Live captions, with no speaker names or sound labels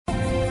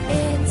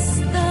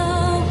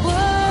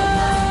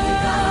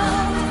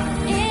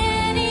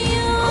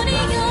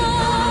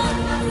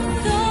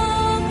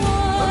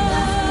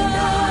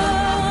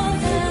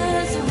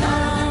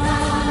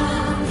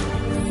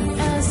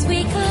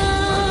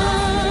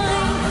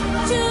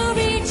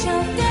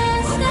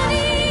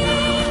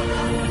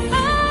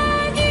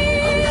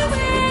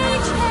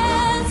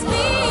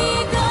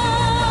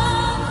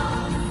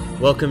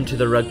Welcome to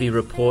the Rugby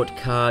Report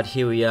Card.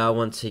 Here we are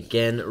once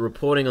again,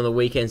 reporting on the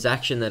weekend's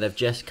action that have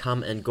just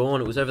come and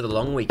gone. It was over the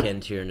long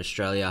weekend here in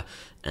Australia,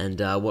 and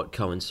what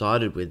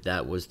coincided with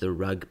that was the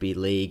Rugby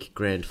League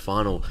Grand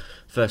Final.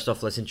 First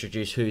off, let's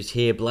introduce who's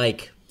here.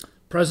 Blake.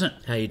 Present.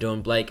 How you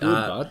doing, Blake? Good,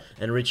 bud.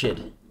 And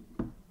Richard.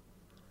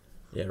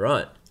 Yeah,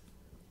 right.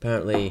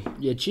 Apparently...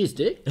 Yeah, cheers,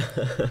 Dick.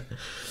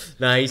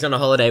 No, he's on a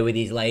holiday with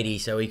his lady,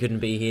 so he couldn't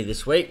be here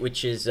this week,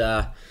 which is...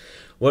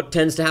 what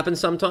tends to happen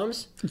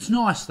sometimes. It's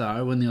nice,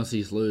 though, when the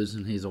Aussies lose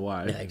and he's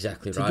away. Yeah,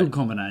 exactly it's right. It's a good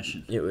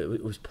combination.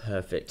 It was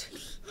perfect.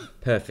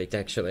 Perfect,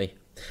 actually.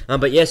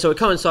 But yeah, so it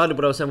coincided with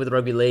what I was saying with the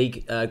Rugby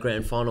League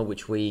Grand Final,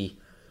 which we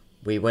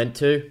went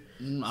to.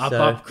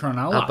 Up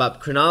Cronulla.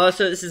 Up Cronulla.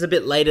 So this is a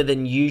bit later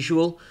than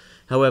usual.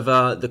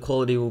 However, the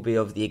quality will be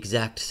of the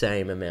exact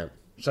same amount.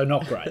 So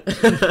not great.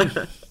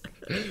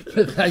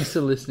 But thanks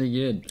for listening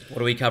in.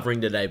 What are we covering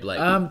today,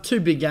 Blake?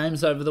 Two big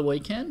games over the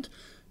weekend.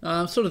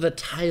 Sort of the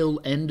tail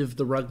end of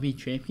the Rugby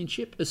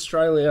Championship.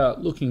 Australia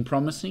looking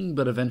promising,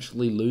 but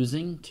eventually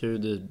losing to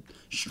the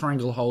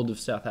stranglehold of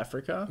South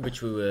Africa.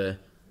 Which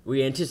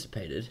we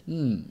anticipated.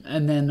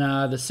 And then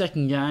the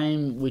second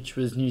game, which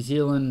was New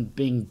Zealand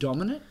being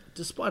dominant,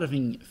 despite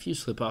having a few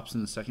slip-ups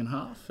in the second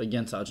half,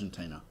 against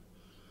Argentina.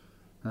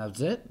 And that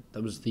was it.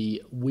 That was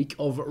the week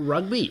of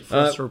rugby for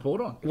us to report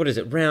on. What is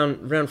it?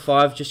 Round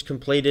 5 just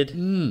completed.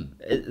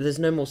 There's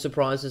no more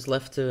surprises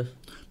left to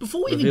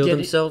reveal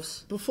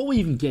themselves. Before we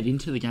even get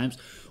into the games,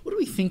 what do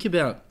we think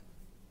about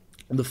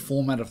the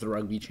format of the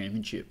Rugby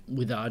Championship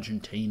with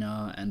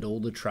Argentina and all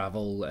the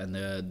travel and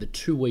the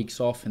 2 weeks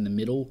off in the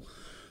middle,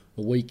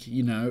 a week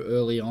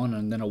early on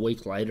and then a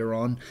week later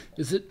on?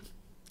 Does it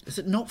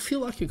not feel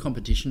like a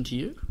competition to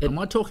you? Am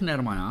I talking out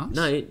of my arse?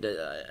 No.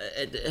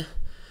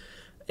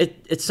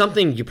 It's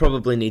something you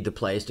probably need the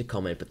players to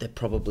comment, but they're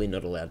probably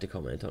not allowed to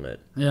comment on it.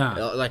 Yeah.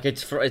 Like,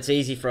 it's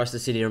easy for us to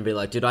sit here and be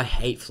like, dude, I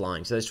hate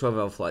flying, so those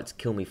 12-hour flights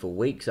kill me for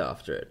weeks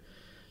after it.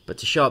 But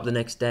to show up the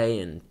next day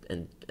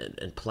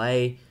and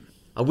play,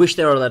 I wish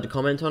they were allowed to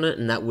comment on it,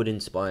 and that would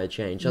inspire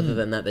change. Other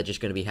than that, they're just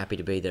going to be happy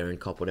to be there and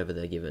cop whatever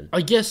they're given.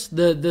 I guess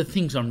the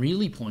things I'm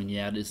really pointing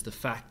out is the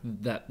fact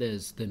that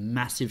there's the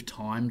massive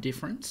time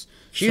difference.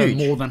 Huge.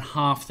 So more than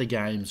half the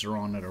games are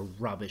on at a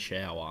rubbish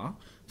hour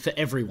for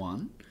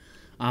everyone.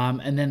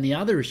 And then the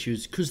other issue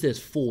is, because there's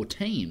 4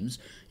 teams,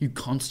 you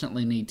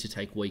constantly need to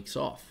take weeks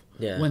off.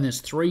 Yeah. When there's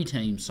 3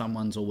 teams,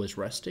 someone's always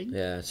resting.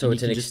 Yeah, so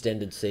it's an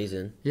extended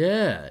season.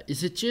 Yeah.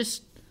 Is it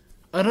just...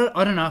 I don't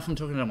know if I'm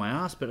talking out of my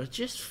ass, but it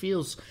just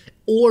feels...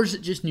 Or is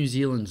it just New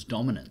Zealand's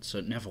dominance, so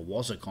it never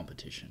was a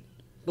competition?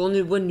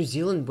 Well, when New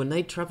Zealand, when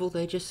they travel,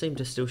 they just seem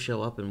to still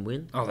show up and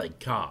win. Oh, they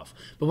carve.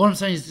 But what I'm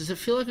saying is, does it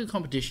feel like a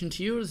competition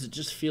to you, or does it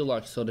just feel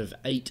like sort of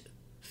 8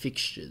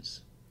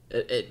 fixtures?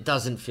 It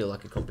doesn't feel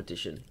like a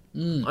competition.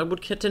 I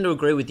would tend to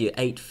agree with you,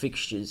 8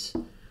 fixtures.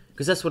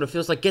 Because that's what it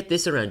feels like. Get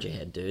this around your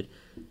head, dude.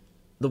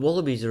 The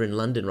Wallabies are in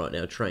London right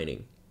now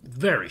training.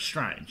 Very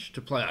strange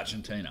to play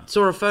Argentina.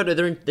 Saw a photo,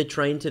 they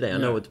trained today. Yeah. I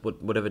know it's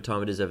whatever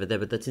time it is over there,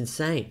 but that's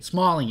insane.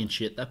 Smiling and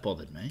shit, that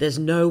bothered me. There's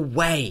no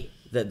way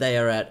that they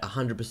are at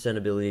 100%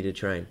 ability to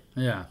train.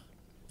 Yeah.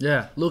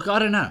 Yeah, look, I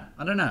don't know.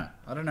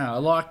 I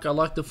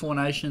like the 4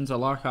 nations, I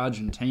like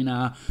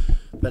Argentina,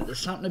 but there's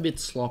something a bit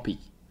sloppy.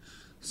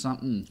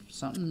 Something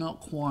not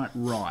quite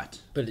right.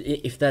 But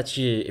if that's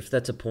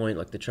a point,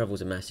 like the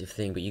travel's a massive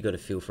thing, but you got to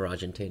feel for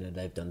Argentina.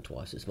 They've done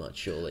twice as much,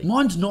 surely.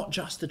 Mine's not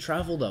just the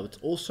travel though; it's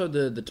also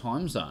the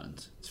time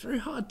zones. It's very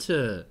hard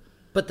to.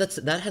 But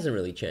that hasn't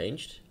really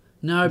changed.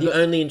 No, the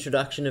only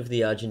introduction of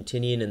the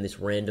Argentinian and this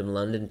random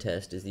London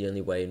test is the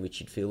only way in which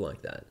you'd feel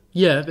like that.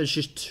 Yeah, but it's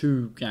just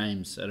 2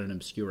 games at an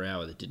obscure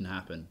hour that didn't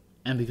happen,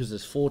 and because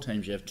there's 4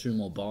 teams, you have 2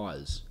 more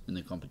buys in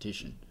the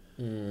competition.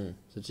 So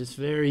it's just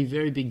very,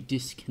 very big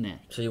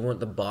disconnect. So you want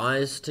the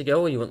buys to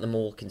go, or you want them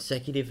all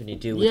consecutive and you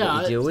deal with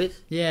what you deal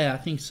with? Yeah, I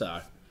think so.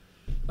 I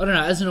don't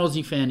know. As an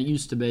Aussie fan, it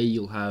used to be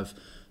you'll have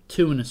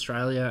 2 in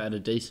Australia at a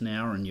decent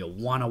hour and your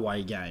 1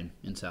 away game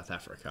in South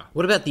Africa.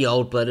 What about the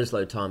old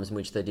Bledisloe times in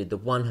which they did the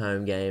 1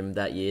 home game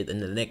that year,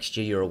 and the next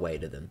year you're away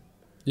to them?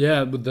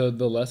 Yeah, with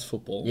the less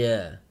football.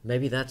 Yeah,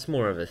 maybe that's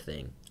more of a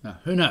thing.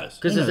 Who knows?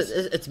 Because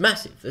it's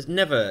massive.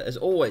 There's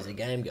always a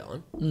game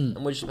going,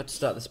 and we're just about to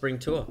start the spring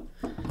tour.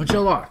 Which I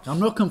like.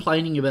 I'm not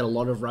complaining about a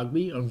lot of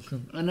rugby, and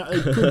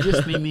it could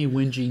just be me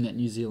whinging that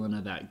New Zealand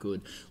are that good.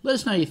 Let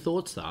us know your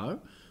thoughts, though.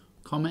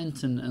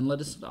 Comment and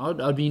let us...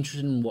 I'd be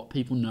interested in what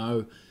people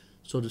know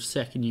sort of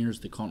second year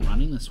as the comp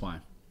running this way.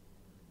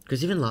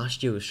 Because even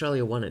last year,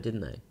 Australia won it, didn't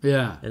they?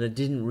 Yeah. And it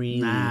didn't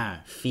really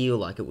feel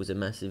like it was a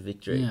massive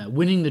victory. Yeah,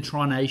 winning the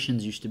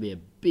Tri-Nations used to be a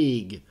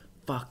big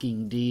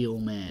fucking deal,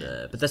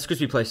 man. But that's because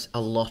we place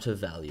a lot of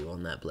value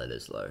on that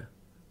Bledisloe.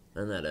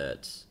 And that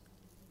hurts.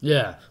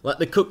 Yeah. Like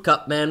the Cook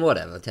Cup, man,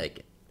 whatever, take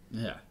it.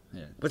 Yeah.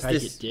 What's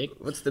take this? It, Dick.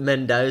 What's the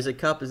Mendoza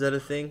Cup? Is that a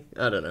thing?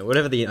 I don't know.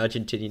 Whatever the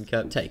Argentinian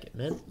Cup, take it,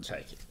 man.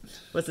 Take it.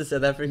 What's the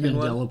South African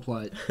one? Mandela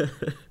plate.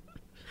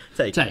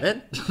 Take it,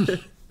 man.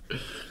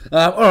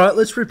 All right,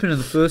 let's rip into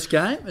the first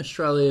game,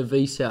 Australia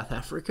v South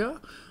Africa.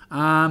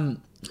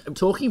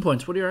 Talking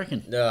points, what do you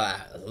reckon?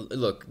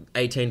 Look,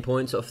 18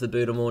 points off the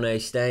boot of Mornay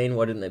Stain.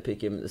 Why didn't they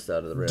pick him at the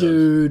start of the round?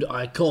 Dude,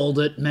 I called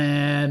it,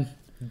 man.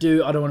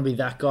 Dude, I don't want to be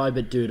that guy,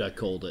 but dude, I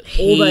called it.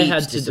 All they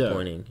had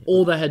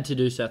to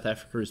do, South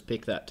Africa, is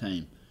pick that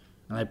team.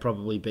 And they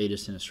probably beat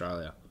us in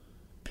Australia.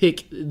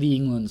 Pick the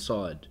England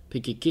side.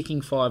 Pick a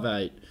kicking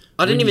 5'8".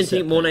 I didn't even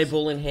think Mornay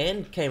ball in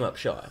hand came up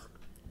shy.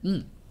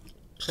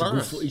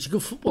 He's a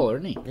good footballer,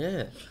 isn't he?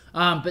 Yeah.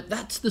 But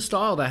that's the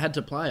style they had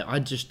to play. I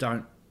just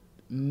don't...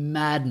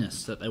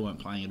 Madness that they weren't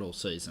playing it all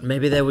season.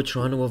 Maybe they were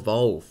trying to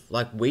evolve.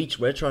 Like, we're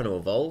trying to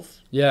evolve.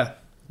 Yeah.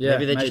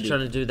 Maybe they're just trying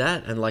to do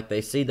that. And, like,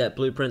 they see that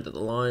blueprint that the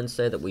Lions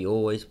say that we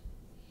always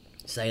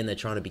say, and they're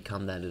trying to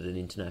become that at an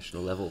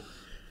international level.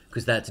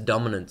 Because that's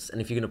dominance. And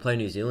if you're going to play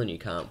New Zealand, you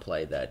can't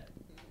play that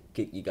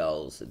kick your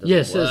goals.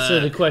 So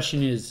the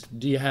question is,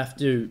 do you have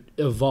to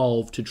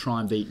evolve to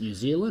try and beat New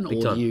Zealand?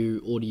 Or do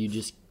you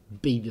just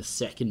be the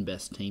second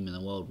best team in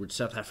the world, which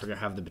South Africa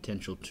have the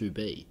potential to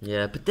be?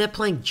 Yeah, but they're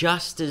playing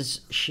just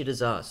as shit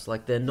as us.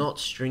 Like, they're not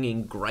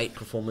stringing great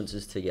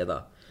performances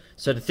together.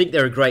 So to think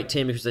they're a great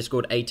team because they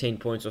scored 18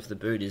 points off the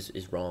boot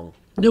is wrong.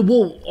 No,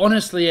 well,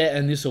 honestly,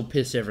 and this will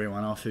piss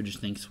everyone off who just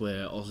thinks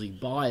we're Aussie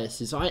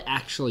biased, is I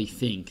actually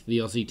think the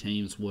Aussie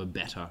teams were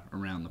better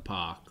around the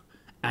park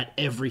at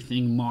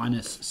everything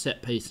minus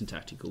set piece and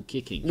tactical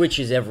kicking. Which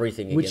is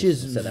everything. Which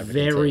is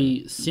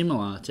very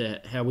similar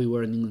to how we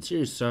were in the England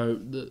series. So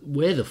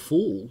we're the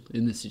fool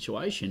in this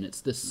situation. It's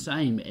the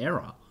same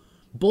error.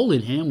 Ball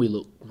in hand, we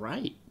look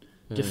great.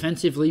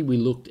 Defensively, we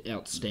looked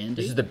outstanding.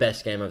 This is the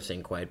best game I've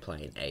seen Quaid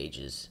play in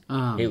ages.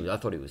 I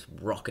thought he was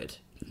rocket.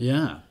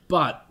 Yeah,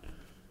 but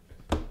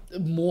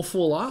more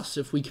for us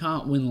if we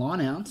can't win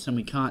lineouts and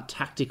we can't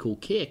tactical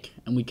kick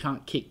and we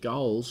can't kick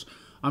goals.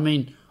 I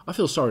mean, I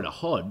feel sorry to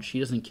Hodge. He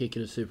doesn't kick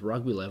at a Super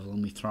Rugby level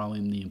and we throw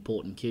him the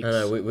important kicks. I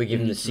know, we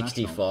give him the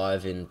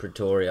 65 in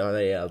Pretoria. Oh,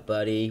 yeah,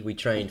 buddy. We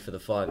trained for the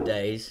 5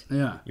 days.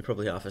 Yeah. You're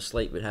probably half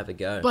asleep, but have a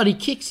go. But he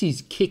kicks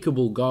his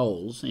kickable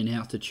goals in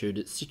altitude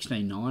at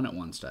 16.9 at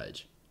one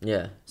stage.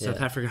 Yeah. South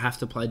Africa have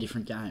to play a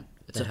different game.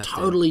 It's a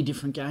totally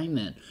different game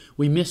then.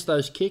 We miss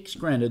those kicks.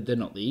 Granted, they're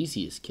not the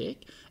easiest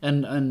kick.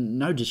 And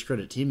no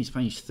discredit to him. He's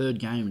playing his third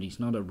game and he's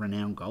not a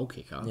renowned goal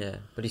kicker. Yeah,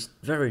 but he's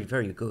very,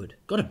 very good.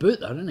 Got a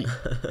boot though, didn't he?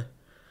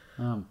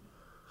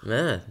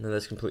 No,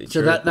 that's completely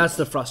so true. So that's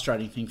the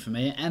frustrating thing for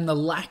me. And the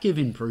lack of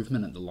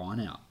improvement at the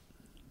line-out.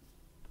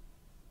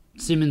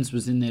 Simmons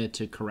was in there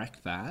to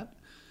correct that.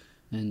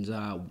 And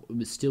it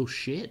was still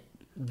shit.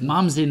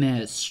 Mum's in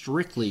there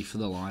strictly for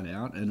the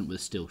line-out and it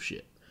was still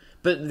shit.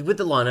 But with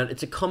the line-out,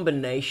 it's a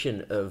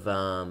combination of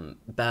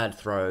bad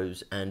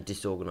throws and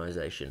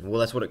disorganisation. Well,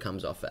 that's what it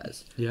comes off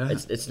as. Yeah.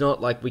 It's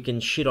not like we can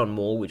shit on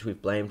Maul, which we've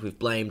blamed. We've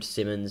blamed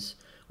Simmons.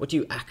 What do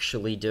you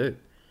actually do?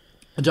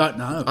 I don't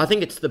know. I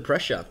think it's the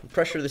pressure of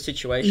the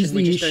situation.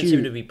 We just don't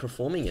seem to be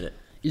performing in it.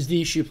 Is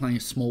the issue playing a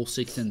small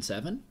 6 and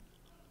 7?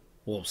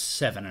 Or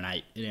 7 and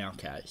 8 in our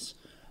case?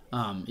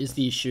 Is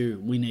the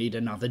issue we need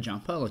another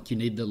jumper? Like you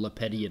need the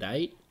Lepetti at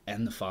 8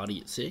 and the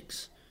Fardy at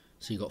 6?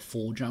 So you got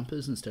 4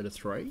 jumpers instead of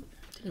 3?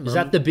 Is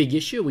that the big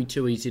issue? Are we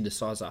too easy to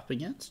size up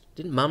against?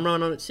 Didn't Mum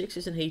run on at 6?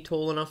 Isn't he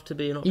tall enough to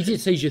be an option?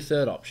 He's your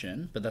third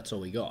option, but that's all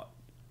we got.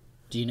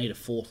 Do you need a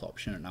 4th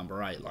option at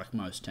number 8 like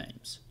most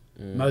teams?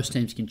 Most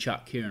teams can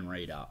chuck Kieran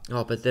Reid up.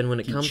 Oh, but then when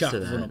it comes to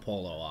that,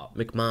 Vunipola up.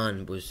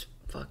 McMahon was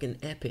fucking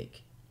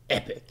epic.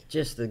 Epic.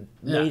 Just the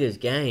meters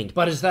gained.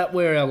 But is that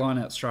where our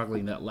line-out's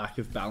struggling, that lack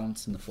of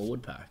balance in the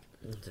forward pack?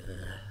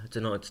 I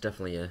don't know. It's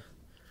definitely a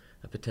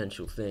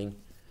potential thing.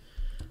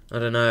 I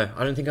don't know.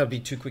 I don't think I'd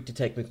be too quick to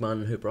take McMahon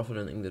and Hooper off. I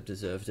don't think they've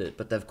deserved it.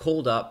 But they've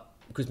called up,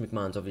 because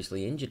McMahon's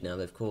obviously injured now,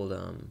 they've called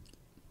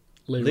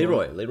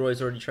Leroy. Leroy's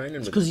already training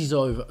with him. Because he's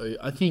over.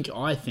 I think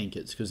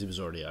it's because he was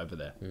already over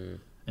there.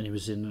 And he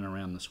was in and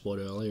around the squad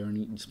earlier and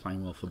he's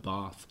playing well for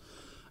Bath.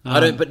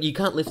 But you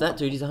can't lift that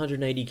dude. He's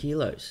 180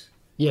 kilos.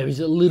 Yeah, he's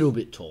a little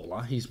bit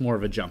taller. He's more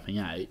of a jumping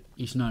 8.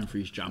 He's known for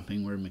his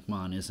jumping, where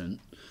McMahon isn't.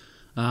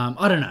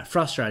 I don't know.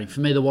 Frustrating. For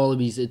me, the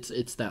Wallabies,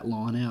 it's that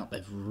line out.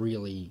 They've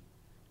really...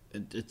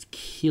 It's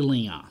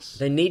killing us.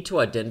 They need to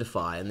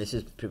identify, and this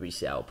is probably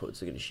sourputs,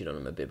 they're going to shit on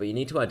him a bit, but you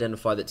need to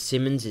identify that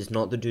Simmons is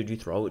not the dude you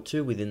throw it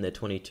to within their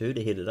 22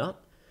 to hit it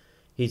up.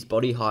 His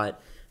body height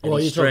and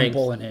his strength. Talking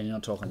ball in hand, you're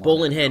not talking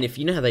ball in hand. If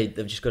you know how they've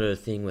just got a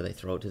thing where they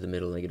throw it to the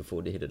middle and they can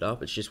afford to hit it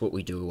up. It's just what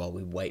we do while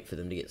we wait for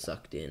them to get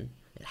sucked in.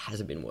 It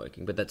hasn't been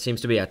working, but that seems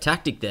to be our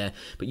tactic there.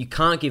 But you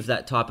can't give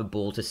that type of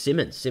ball to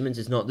Simmons. Simmons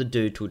is not the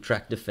dude to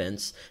attract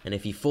defence, and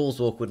if he falls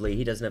awkwardly,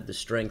 he doesn't have the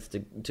strength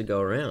to go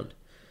around.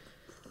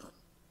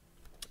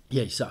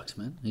 Yeah, he sucks,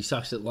 man. He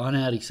sucks at line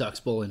out. He sucks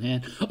ball in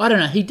hand. I don't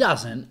know. He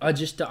doesn't.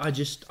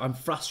 I'm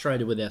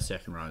frustrated with our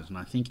second rows, and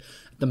I think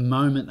at the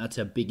moment that's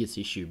our biggest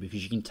issue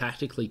because you can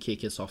tactically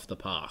kick us off the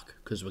park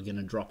because we're going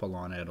to drop a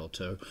line out or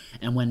two,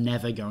 and we're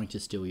never going to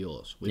steal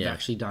yours. We've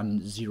actually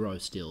done 0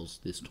 steals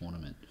this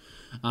tournament.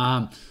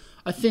 I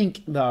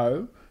think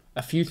though.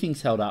 A few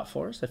things held up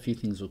for us. A few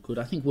things look good.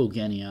 I think Will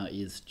Genia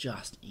is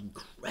just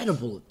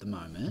incredible at the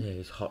moment. Yeah,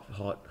 he's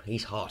hot.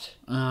 He's hot.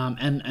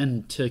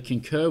 And to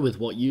concur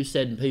with what you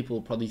said, and people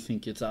will probably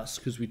think it's us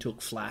because we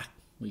took flack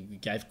We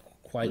gave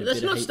Quade a Let's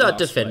bit of not heat start last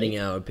defending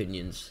week. our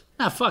opinions.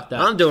 Nah, fuck that.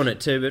 I'm doing it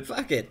too, but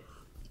fuck it.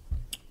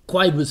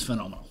 Quade was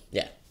phenomenal.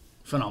 Yeah.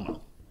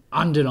 Phenomenal.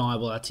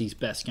 Undeniable. That's his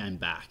best game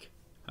back.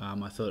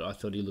 I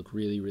thought he looked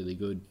really, really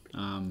good.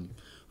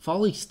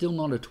 Foley's still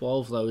not a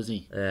 12 though, is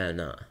he?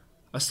 No.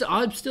 I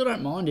still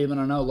don't mind him, and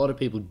I know a lot of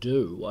people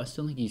do. I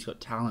still think he's got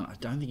talent. I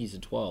don't think he's a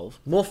 12.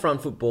 More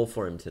front foot ball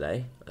for him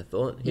today, I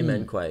thought. Him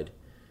and Quade.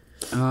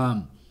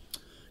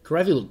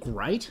 Karevi looked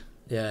great.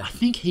 Yeah. I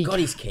think he God,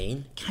 he's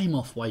keen. came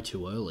off way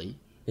too early.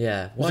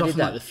 Yeah. He was Why off did in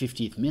that? like the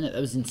 50th minute. That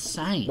was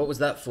insane. What was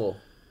that for?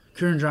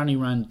 Kurandrani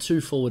ran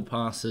 2 forward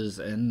passes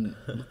and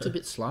looked a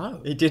bit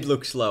slow. He did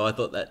look slow. I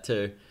thought that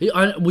too.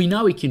 We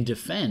know he can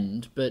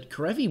defend, but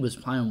Karevi was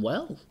playing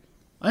well.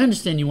 I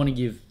understand you want to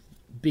give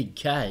Big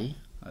K.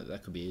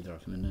 That could be either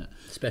of them, isn't it?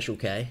 Special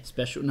K.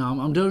 Special. No,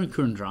 I'm doing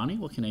Kurandrani.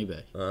 What can he be?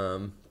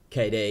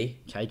 KD.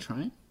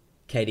 K-Train?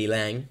 KD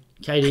Lang.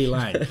 KD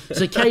Lang.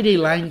 So KD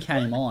Lang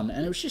came on,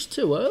 and it was just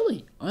too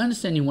early. I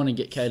understand you want to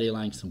get KD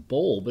Lang some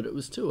ball, but it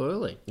was too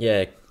early.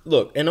 Yeah.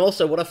 Look, and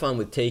also what I find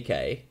with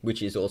TK,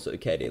 which is also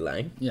KD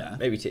Lang. Yeah.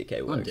 Maybe TK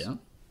I'm works. down.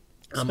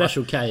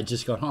 Special K had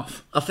just gone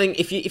off. I think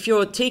if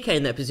you're a TK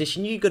in that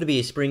position, you've got to be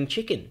a spring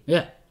chicken.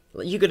 Yeah.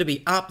 You've got to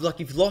be up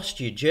like you've lost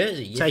your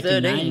jersey. You're Taking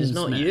 13 names, is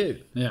not man.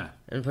 you. Yeah.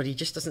 But he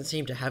just doesn't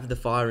seem to have the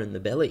fire in the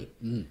belly.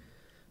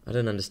 I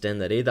don't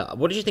understand that either.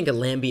 What did you think of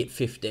Lambie at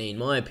 15?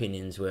 My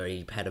opinion's where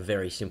he had a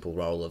very simple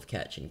role of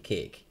catch and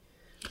kick.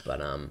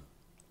 But,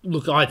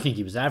 Look, I think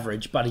he was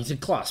average, but he's a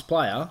class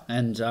player,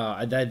 and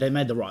they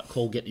made the right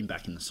call getting him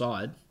back in the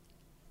side.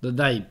 Their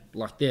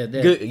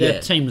Good, yeah.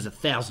 team was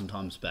 1,000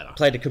 times better.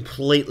 played a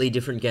completely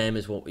different game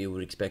as what you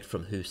would expect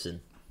from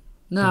Hoosen.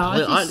 No,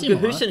 I think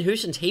similar.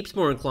 Hoosen's heaps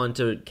more inclined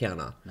to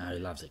counter. No, he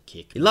loves a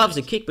kick. He loves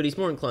a kick, but he's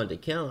more inclined to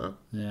counter.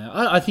 Yeah,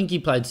 I think he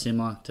played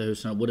similar to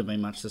Hoosen. It would have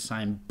been much the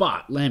same,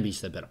 but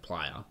Lambie's the better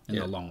player in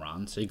the long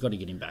run, so you've got to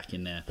get him back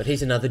in there. But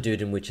he's another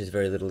dude in which has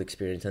very little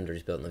experience under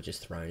his belt, and they've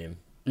just thrown him.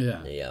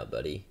 Yeah. Yeah,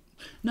 buddy.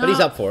 No, But he's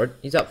up for it.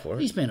 He's up for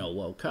it. He's been at a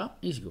World Cup.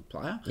 He's a good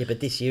player. Yeah, but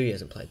this year he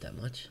hasn't played that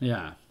much.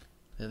 Yeah.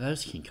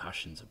 Those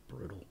concussions are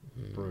brutal.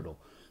 Brutal.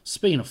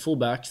 Speaking of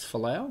fullbacks,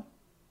 Folau.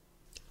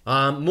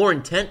 More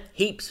intent.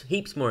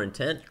 Heaps more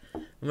intent.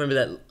 Remember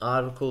that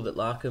article that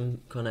Larkham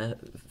kind of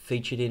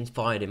featured in,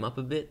 fired him up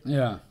a bit?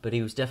 Yeah. But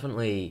he was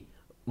definitely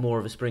more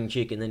of a spring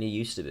chicken than he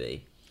used to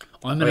be.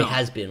 Or Or he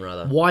has been,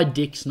 rather. Why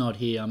Dick's not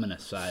here, I'm going to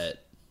say it.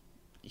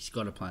 He's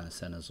got to play in the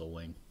centres or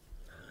wing.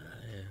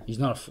 He's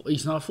not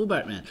a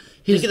fullback, man.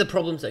 Think of the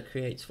problems that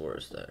creates for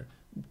us, though.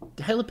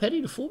 Taylor Petty,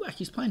 the fullback,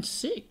 he's playing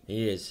sick.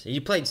 He is. He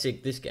played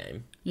sick this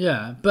game.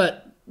 Yeah,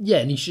 but yeah,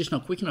 and he's just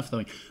not quick enough,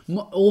 though.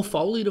 Or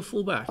Foley to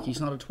fullback, he's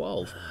not a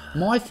 12.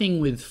 My thing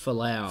with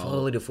Folau...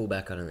 Foley to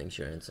fullback, I don't think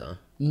your answer.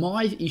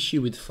 My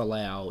issue with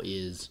Folau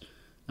is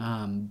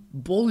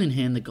ball in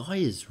hand, the guy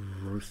is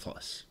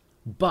ruthless.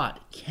 But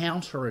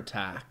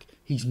counter-attack,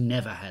 he's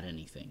never had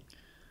anything.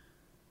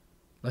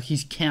 Like,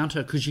 he's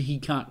counter because he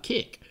can't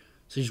kick.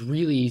 So he's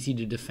really easy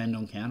to defend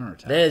on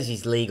counter-attack. There's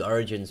his league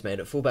origins, mate.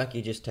 At fullback,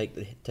 you just take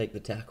the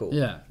tackle.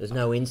 Yeah. There's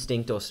no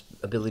instinct or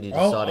ability to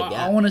decide a I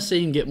gap. want to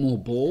see him get more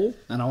ball,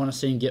 and I want to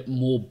see him get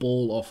more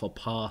ball off a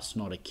pass,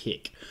 not a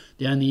kick.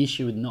 The only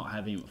issue with not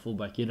having him at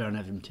fullback, you don't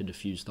have him to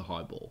diffuse the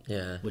high ball,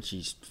 Yeah. which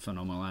he's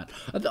phenomenal at.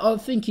 I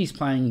think he's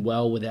playing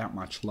well without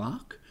much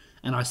luck,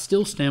 and I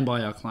still stand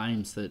by our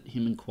claims that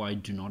him and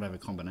Quade do not have a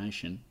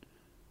combination.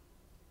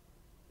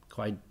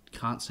 Quade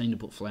can't seem to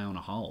put Folau in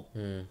a hole,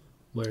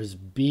 whereas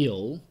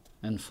Beale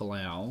and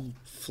Folau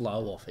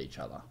flow off each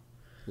other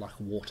like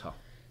water,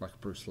 like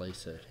Bruce Lee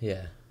said.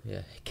 Yeah. He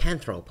can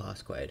throw a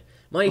pass, Quade.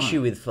 My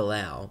issue with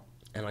Folau,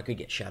 and I could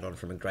get shat on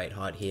from a great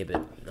height here,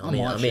 but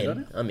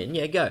I'm in.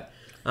 Yeah,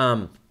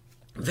 go.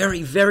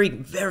 Very, very,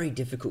 very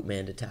difficult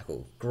man to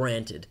tackle,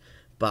 granted.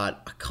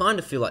 But I kind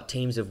of feel like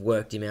teams have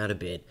worked him out a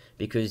bit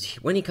because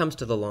when he comes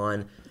to the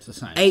line, It's the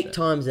same. 8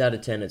 times out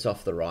of 10 it's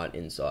off the right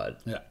inside.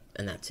 Yeah.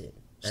 And that's it.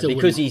 And Still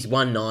because wouldn't- he's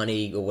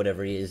 190 or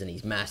whatever he is and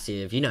he's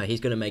massive, he's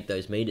going to make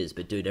those meters.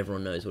 But, dude,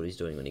 everyone knows what he's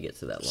doing when he gets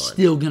to that line.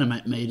 Still going to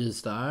make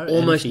meters, though.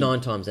 Almost and if he,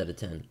 9 times out of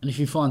 10. And if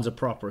he finds a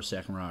proper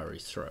second row,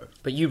 he's through.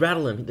 But you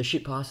rattle him. The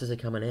shit passes are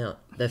coming out.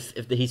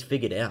 If he's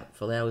figured out.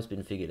 Folau has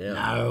been figured out.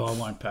 No, I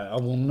won't pay. I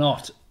will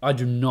not. I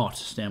do not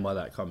stand by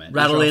that comment.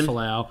 Rattle Israel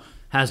him. Folau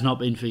has not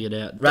been figured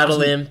out. Rattle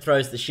Doesn't- him,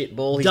 throws the shit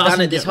ball. He's doesn't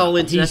done it this get- whole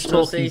he's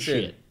international talking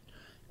season. shit.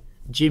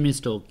 Jim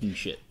is talking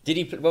shit.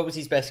 What was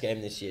his best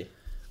game this year?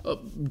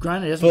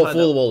 Granted, he hasn't, For played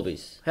the that,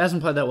 Wallabies.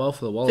 hasn't played that well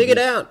for the Wallabies. Figured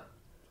out.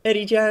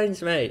 Eddie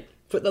Jones, mate.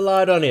 Put the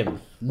light on him.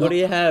 What do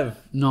you have?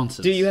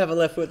 Nonsense. Do you have a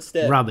left foot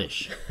step?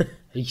 Rubbish.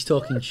 He's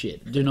talking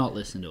shit. Do not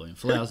listen to him.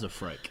 Flowers a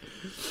freak.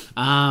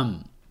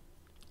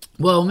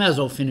 Well, we may as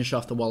well finish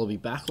off the Wallaby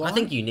backline. I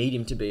think you need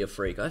him to be a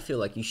freak. I feel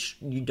like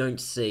you don't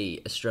see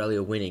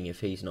Australia winning if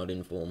he's not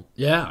in form.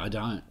 Yeah, I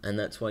don't. And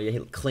that's why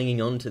you're clinging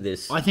on to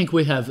this. I think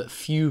we have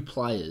few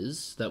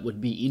players that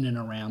would be in and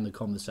around the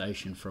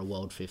conversation for a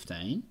World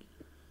 15.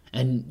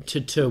 And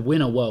to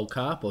win a World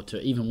Cup or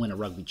to even win a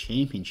rugby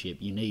championship,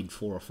 you need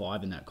 4 or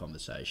 5 in that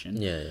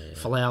conversation. Yeah.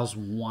 Folau's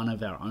one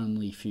of our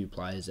only few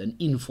players, and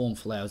informed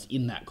Folau's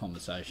in that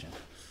conversation.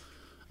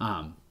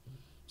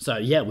 So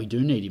yeah, we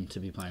do need him to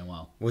be playing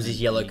well. Was his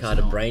yellow card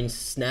a brain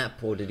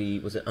snap, or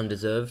was it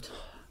undeserved?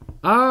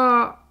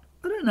 I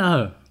don't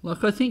know.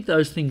 Like, I think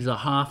those things are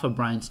half a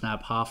brain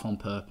snap, half on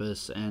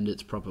purpose, and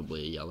it's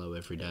probably a yellow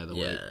every day of the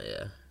week.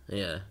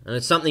 Yeah. And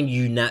it's something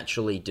you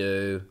naturally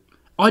do.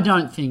 I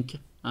don't think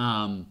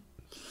Habana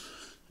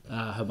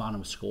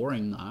was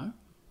scoring, though.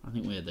 I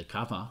think we had the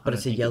cover. But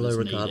it's a yellow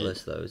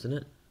regardless, though, isn't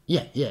it?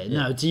 Yeah.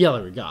 No, it's a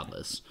yellow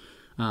regardless.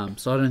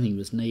 So I don't think it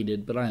was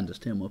needed, but I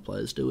understand why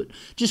players do it.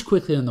 Just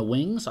quickly on the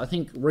wings, I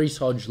think Reece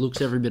Hodge looks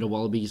every bit of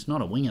Wallaby. He's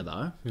not a winger,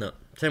 though. No.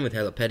 Same with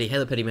Haley Petty.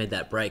 Haley Petty made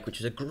that break, which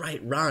was a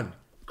great run.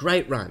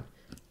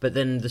 But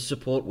then the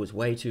support was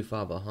way too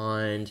far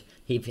behind.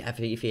 If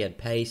he had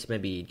pace,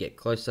 maybe he'd get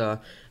closer.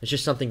 It's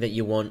just something that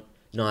you want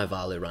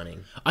Naivalu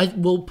running. I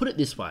will put it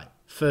this way.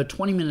 For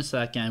 20 minutes of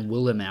that game,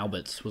 Willem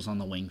Alberts was on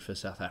the wing for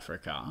South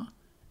Africa,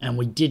 and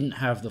we didn't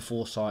have the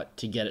foresight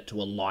to get it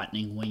to a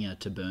lightning winger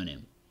to burn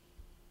him.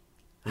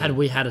 Had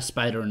we had a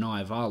Spader and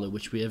Naivalu,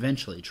 which we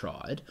eventually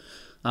tried,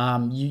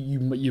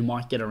 you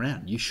might get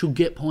around. You should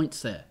get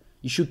points there.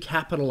 You should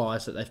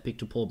capitalise that they've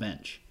picked a poor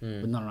bench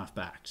with not enough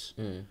backs.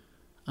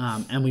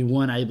 And we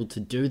weren't able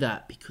to do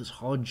that because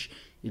Hodge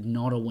is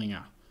not a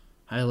winger.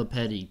 Haley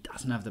Petty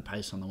doesn't have the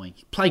pace on the wing.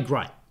 He played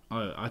great.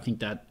 I think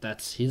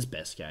that's his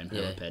best game,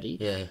 Haley Petty.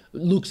 Yeah.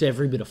 Looks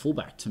every bit of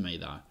fullback to me,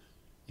 though.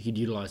 You could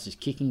utilise his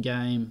kicking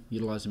game,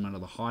 utilise him under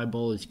the high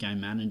ball, his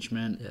game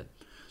management. Yeah.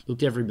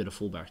 Looked every bit of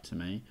fullback to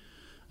me.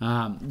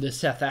 The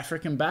South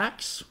African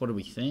backs, what do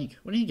we think?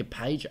 What do you think of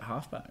Page at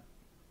halfback?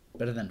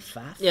 Better than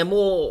Faf? Yeah,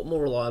 more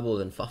reliable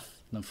than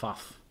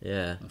Fuff.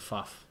 Yeah.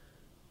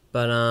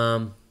 But,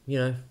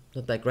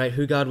 not that great.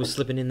 Hugard was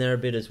slipping in there a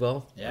bit as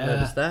well. Yeah.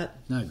 Noticed that?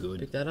 No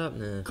good. Pick that up?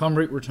 No.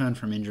 Combrick returned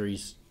from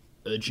injuries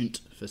urgent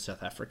for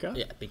South Africa.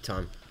 Yeah, big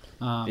time.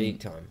 Big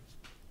time.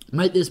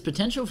 Mate, there's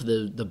potential for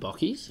the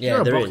Bockies. Yeah,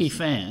 You're a there Bocky is.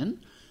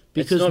 fan.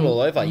 Because It's not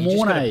all over. You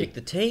just got to pick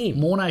the team.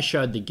 Mornay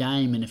showed the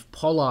game, and if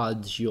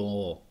Pollard's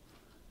your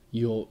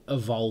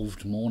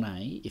evolved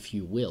Mornay, if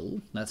you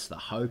will, that's the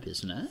hope,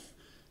 isn't it?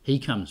 He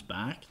comes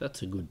back.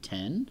 That's a good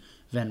 10.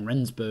 Van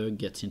Rensburg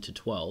gets into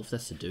 12.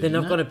 That's a dude. They're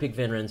not going to pick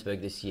Van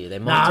Rensburg this year. They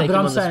might take him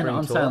on the spring tour.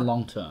 I'm saying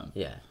long term.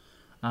 Yeah.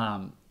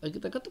 They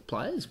got the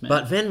players, man.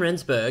 But Van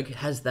Rensburg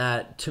has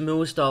that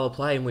Tamua style of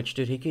play in which,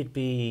 dude, he could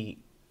be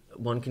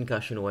one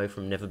concussion away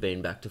from never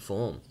being back to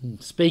form.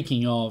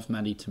 Speaking of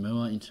Matty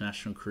Tamua,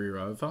 international career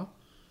over.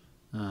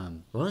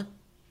 What?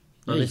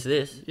 I missed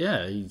this.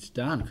 Yeah, he's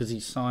done because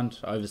he's signed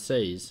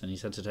overseas and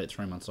he's had to take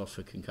 3 months off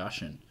for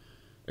concussion.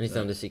 And he's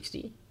under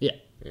 60? Yeah.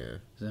 Yeah.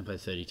 He's only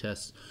played 30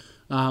 tests.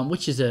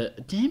 Which is a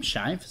damn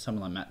shame for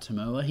someone like Matt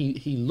Tamua.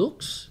 He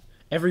looks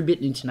every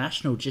bit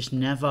international, just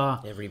never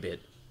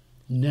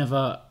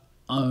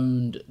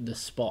owned the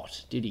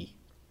spot, did he?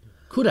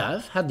 Could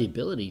have, had the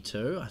ability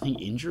to. I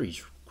think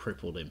injuries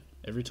crippled him.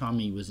 Every time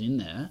he was in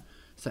there,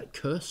 it's that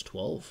cursed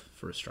 12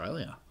 for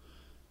Australia.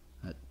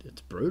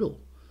 It's brutal.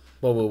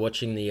 While we're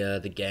watching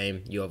the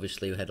game, you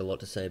obviously had a lot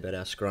to say about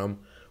our scrum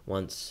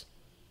once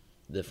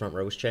the front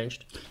row was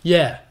changed.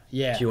 Yeah.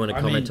 Do you want to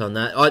comment on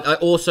that? I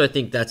also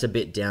think that's a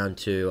bit down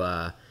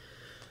to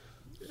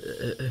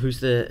who's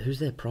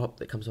their prop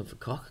that comes on for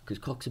Cock, because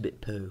Cock's a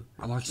bit poo.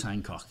 I like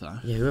saying Cock though.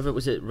 Yeah, whoever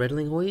was it,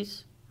 Redling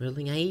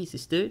Hayes,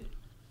 this dude.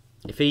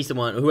 If he's the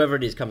one, whoever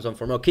it is comes on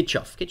for him. Oh,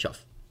 Kitchoff,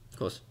 of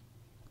course.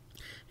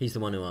 He's the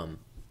one who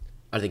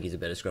I think he's a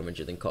better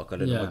scrummager than Cock. I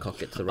don't know why Cock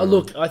gets the run.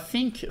 Look, I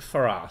think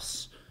for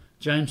us,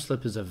 James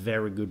Slipper's a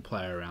very good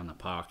player around the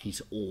park.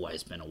 He's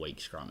always been a weak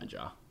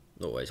scrummager.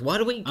 Always. Why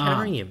do we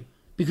carry him?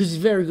 Because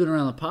he's very good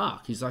around the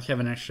park. He's like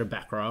having an extra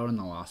back row in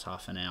the last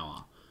half an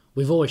hour.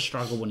 We've always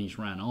struggled when he's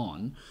ran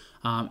on.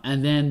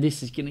 And then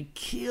this is going to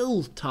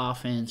kill Tar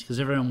fans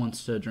because everyone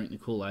wants to drink the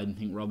Kool-Aid and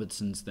think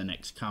Robertson's the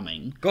next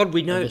coming. God,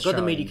 we know. God,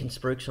 the media can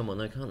spruik someone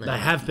though, can't they? They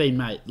have been,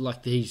 mate.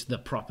 Like, he's the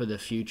prop of the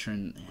future,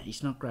 and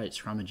he's not great at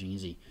scrummaging,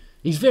 is he?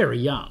 He's very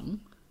young.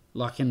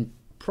 Like, and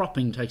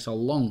propping takes a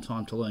long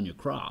time to learn your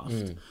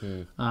craft.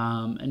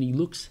 And he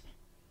looks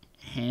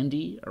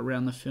handy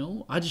around the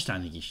field. I just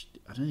don't think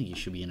he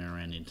should be in and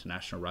around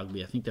international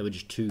rugby. I think they were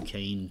just too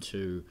keen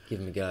to give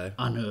him a go,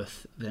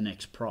 unearth the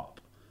next prop.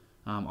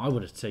 I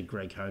would have said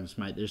Greg Holmes,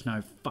 mate. There's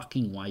no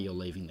fucking way you're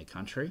leaving the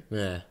country.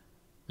 Yeah.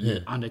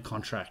 Under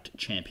contract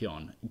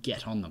champion.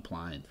 Get on the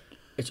plane.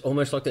 It's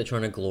almost like they're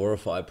trying to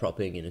glorify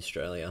propping in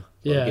Australia.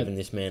 Yeah. Giving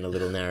this man a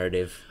little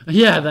narrative.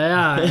 Yeah, they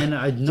are. And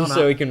not just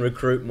so he can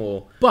recruit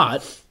more.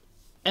 But,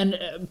 and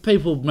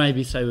people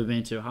maybe say we're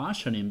being too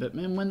harsh on him, but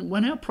man,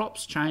 when our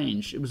props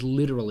changed, it was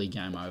literally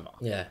game over.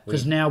 Yeah.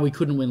 Because now we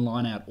couldn't win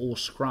line out or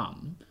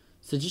scrum.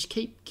 So just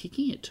keep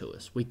kicking it to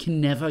us. We can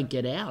never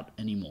get out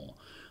anymore.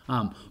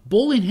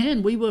 Ball in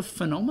hand, we were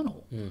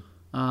phenomenal.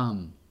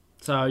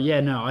 So yeah,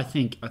 no, I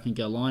think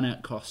our line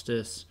out cost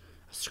us.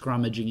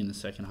 Scrummaging in the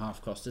second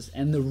half cost us.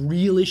 And the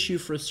real issue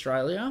for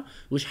Australia,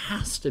 which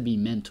has to be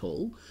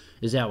mental,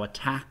 is our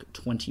attack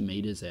 20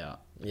 metres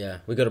out. Yeah,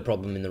 we got a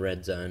problem in the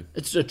red zone.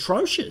 It's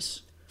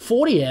atrocious.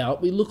 40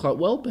 out, we look like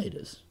world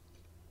beaters.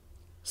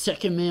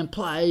 Second man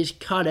plays,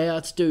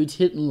 cutouts, dudes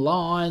hitting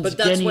lines. But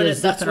that's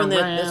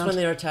when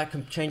their attack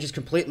changes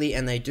completely,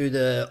 and they do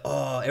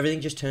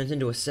everything just turns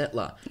into a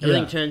settler.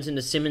 Everything turns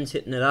into Simmons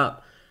hitting it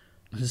up.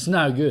 It's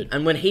no good.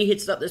 And when he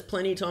hits it up, there's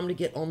plenty of time to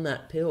get on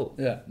that pill.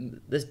 Yeah.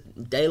 There's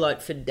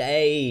daylight for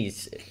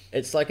days.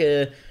 It's like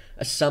a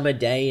summer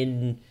day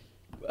in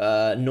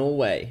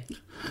Norway.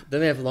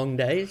 Don't they have long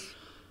days?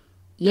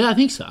 Yeah, I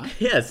think so.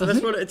 Yeah, so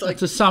that's what it's like.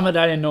 It's a summer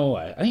day in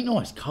Norway. I think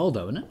Norway's cold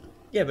though, isn't it?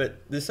 Yeah,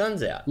 but the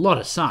sun's out. A lot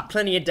of sun.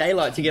 Plenty of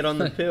daylight to get on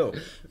the pill.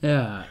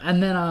 Yeah,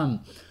 and then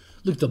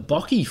look, the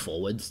Bocky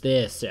forwards,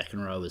 their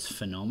second row is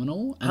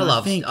phenomenal. And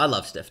I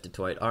love Steph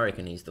DeToit. I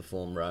reckon he's the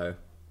form row.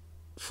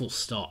 Full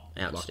stop.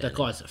 Outstanding. Like, that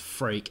guy's a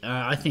freak.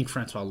 I think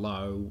Francois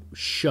Lowe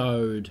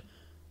showed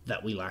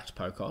that we lacked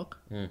Pocock.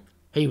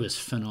 He was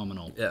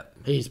phenomenal. Yeah.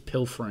 He's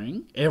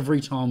pilfering. Every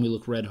time we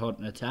look red hot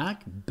in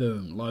attack,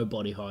 boom, low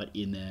body height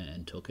in there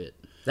and took it.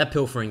 That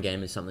pilfering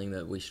game is something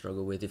that we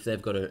struggle with. If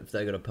they've got a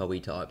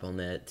Poey type on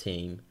their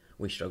team,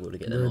 we struggle to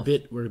get them off.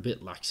 We're a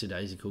bit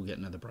lackadaisical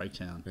getting to the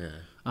breakdown.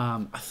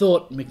 Yeah. I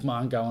thought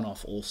McMahon going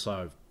off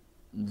also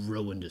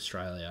ruined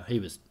Australia.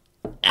 He was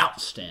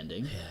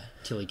outstanding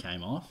till he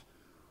came off.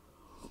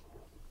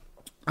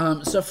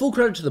 So full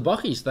credit to the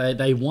Bockies.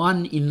 They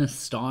won in the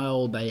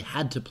style they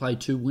had to play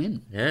to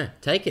win. Yeah,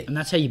 take it. And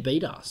that's how you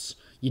beat us.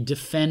 You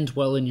defend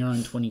well in your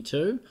own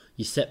 22,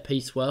 you set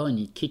piece well, and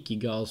you kick your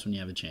goals when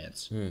you have a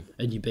chance.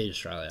 And you beat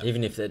Australia.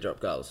 Even if they drop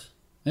goals.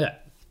 Yeah,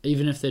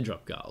 even if they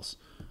drop goals.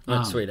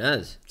 That's sweet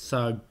as.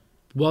 So,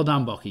 well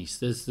done, Bockies.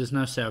 There's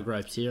no sour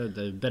grapes here.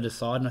 The better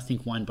side, and I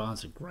think Wayne Barnes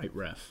is a great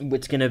ref.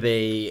 It's going to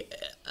be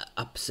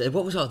upset.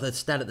 What was the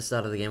stat at the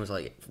start of the game? Was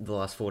like the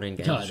last 14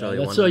 games. That's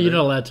why you're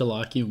not allowed to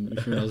like him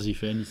if you're an Aussie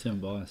fan. You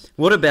sound biased.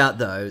 What about,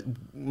 though,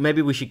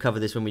 maybe we should cover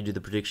this when we do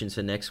the predictions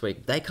for next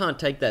week. They can't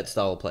take that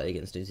style of play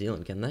against New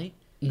Zealand, can they?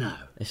 No.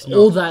 It's not.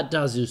 All that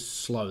does is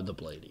slow the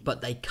bleeding.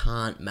 But they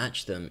can't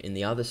match them in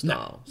the other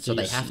style. No. So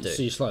they have to.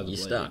 So you slow the bleeding.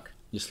 You're stuck.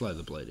 You slow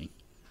the bleeding.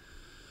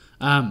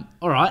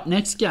 All right,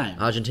 next game.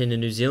 Argentina,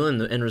 New Zealand,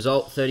 the end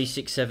result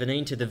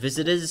 36-17 to the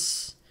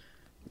visitors.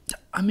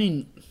 I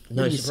mean,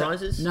 no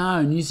surprises?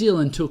 No, New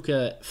Zealand took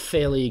a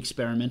fairly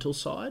experimental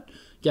side,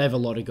 gave a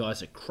lot of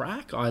guys a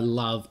crack. I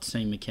loved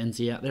seeing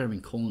Mackenzie out there. I've been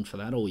calling for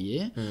that all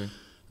year.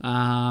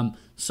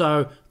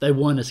 So they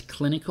weren't as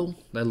clinical.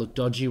 They looked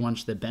dodgy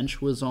once their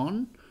bench was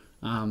on.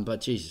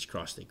 But Jesus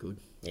Christ, they're good.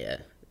 Yeah.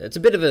 It's a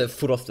bit of a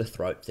foot off the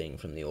throat thing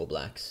from the All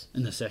Blacks.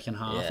 In the second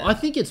half. Yeah. I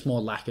think it's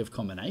more lack of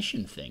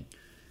combination thing,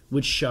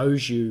 which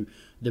shows you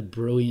the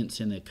brilliance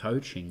in their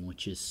coaching,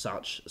 which is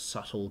such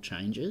subtle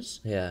changes.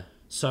 Yeah.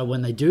 So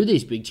when they do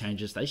these big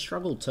changes, they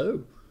struggle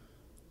too.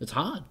 It's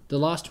hard. The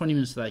last 20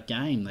 minutes of that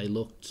game, they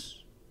looked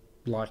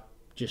like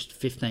just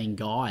 15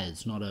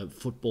 guys, not a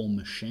football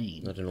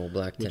machine. Not an All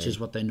Black team. Which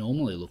is what they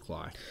normally look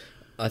like.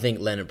 I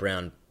think Leonard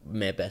Brown,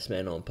 best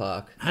man on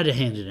park. Had a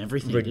hand in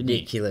everything,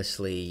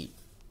 ridiculously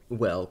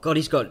well. God,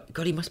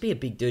 he must be a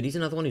big dude. He's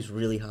another one who's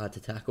really hard to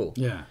tackle.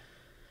 Yeah.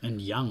 And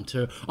young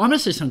too. I'm going to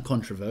say something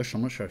controversial.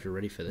 I'm not sure if you're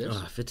ready for this.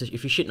 Oh, if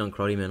you're shitting on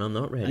Crotty, man, I'm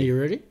not ready. Are you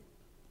ready?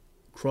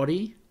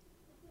 Crotty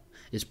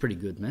is pretty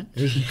good, man.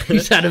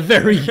 He's had a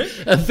very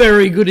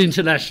good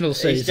international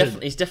season.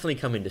 He's definitely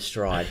come into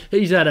stride.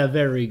 He's had a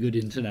very good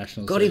international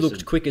season. God, he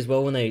looked quick as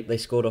well when they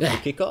scored off the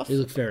kickoff. He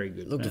looked very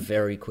good. Looked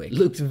very quick.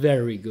 Looked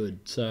very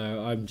good. So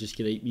I'm just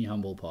going to eat me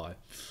humble pie.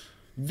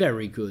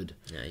 Very good.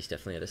 Yeah, he's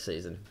definitely had a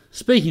season.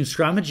 Speaking of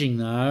scrummaging,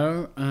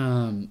 though,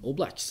 All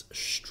Blacks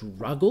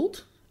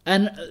struggled.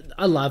 And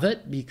I love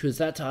it because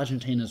that's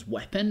Argentina's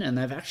weapon, and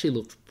they've actually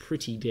looked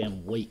pretty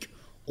damn weak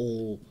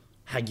all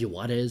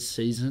Jaguares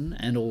season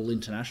and all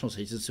international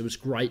seasons. So it was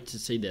great to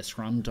see their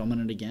scrum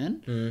dominant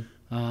again.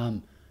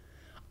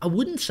 I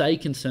wouldn't say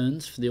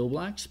concerns for the All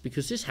Blacks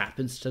because this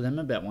happens to them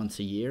about once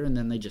a year, and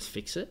then they just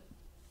fix it.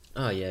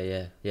 Oh,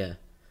 yeah.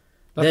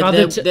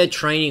 Like their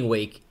training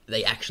week,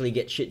 they actually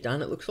get shit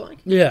done, it looks like.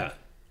 Yeah.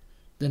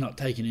 They're not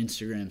taking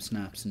Instagram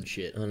snaps and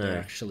shit. Oh, no. They're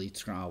actually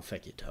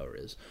Fekitoa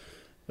is.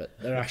 But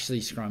they're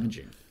actually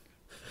scrummaging.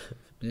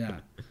 Yeah.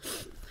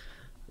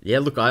 Yeah,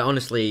 look, I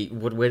honestly,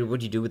 what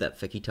do you do with that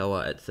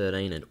Fekitoa at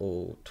 13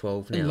 or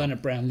 12 now? And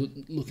Leonard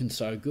Brown looking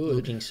so good.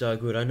 Looking so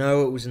good. I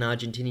know it was an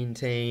Argentinian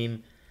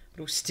team, but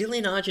it was still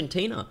in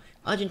Argentina.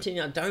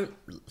 Argentina don't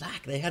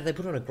lack. They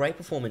put on a great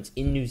performance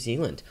in New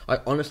Zealand. I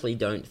honestly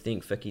don't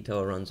think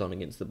Fekitoa runs on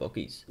against the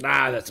Bockies.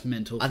 Nah, that's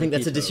mental. I think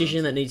that's a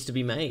decision that needs to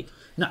be made.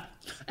 No.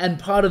 And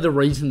part of the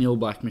reason the All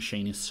Black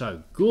machine is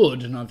so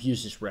good, and I've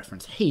used this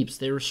reference heaps,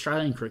 they're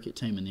Australian cricket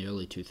team in the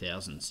early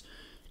 2000s.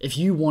 If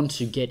you want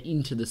to get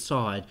into the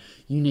side,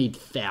 you need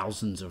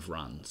thousands of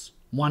runs.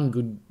 One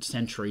good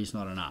century is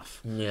not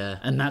enough. Yeah.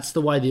 And that's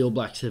the way the All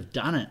Blacks have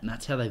done it, and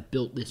that's how they've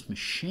built this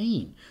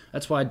machine.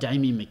 That's why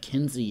Damien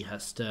McKenzie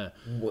has to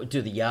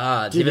Do the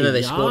yards, Do even the though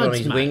they scored on yards,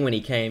 his mate. wing when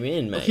he came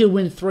in, mate. He'll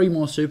win 3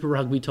 more Super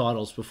Rugby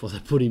titles before they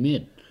put him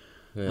in.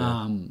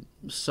 Yeah.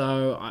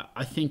 So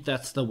I think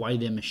that's the way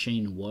their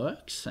machine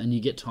works, and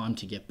you get time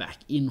to get back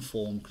in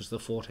form because the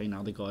 14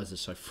 other guys are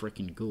so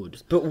freaking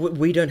good. But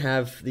we don't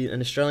have an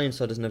Australian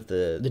side doesn't have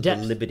the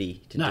depth.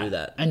 liberty to do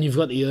that. And you've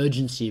got the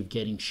urgency of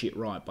getting shit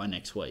right by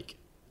next week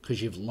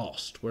because you've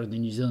lost. Where the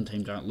New Zealand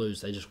team don't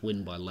lose, they just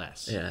win by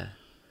less. Yeah.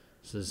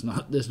 So there's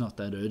not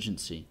that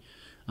urgency.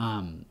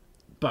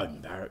 Bowden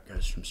Barrett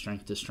goes from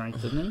strength to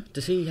strength, doesn't he?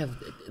 Does he have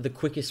the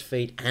quickest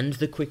feet and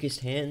the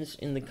quickest hands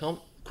in the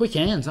comp? Quick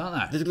hands,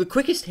 aren't they? The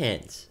quickest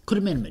hands. Could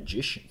have been a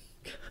magician.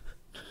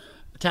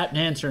 A tap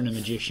dancer and a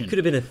magician. Could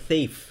have been a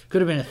thief.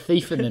 Could have been a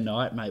thief in the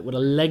night, mate. Would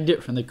have legged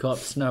it from the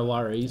cops, no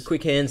worries.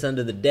 Quick hands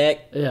under the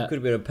deck. Yeah. Could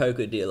have been a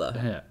poker dealer.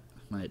 Yeah,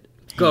 mate.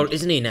 God,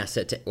 isn't he an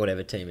asset to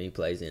whatever team he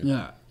plays in?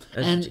 Yeah.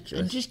 That's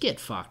ridiculous. And just get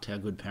fucked how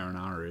good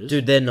Paranara is.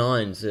 Dude, their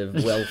nines are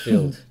well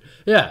filled.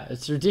 Yeah,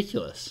 it's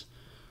ridiculous.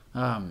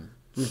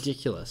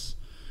 Ridiculous.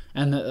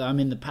 And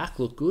the pack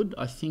look good.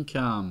 I think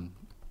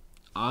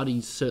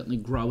Artie's certainly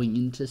growing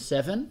into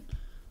 7.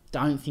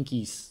 Don't think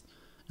he's,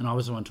 and I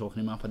was the one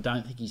talking him up, I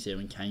don't think he's there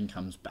when Kane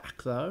comes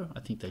back though. I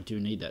think they do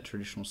need that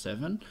traditional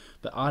 7.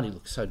 But Artie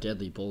looks so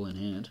deadly ball in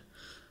hand.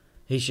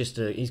 He's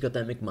he's got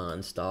that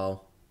McMahon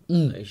style.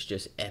 He's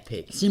just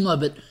epic.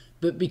 Similar,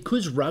 but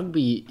because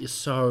rugby is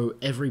so,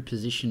 every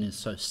position is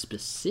so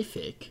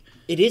specific,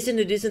 It is and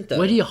it isn't though.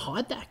 where do you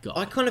hide that guy?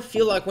 I kind of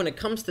feel like when it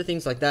comes to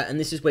things like that, and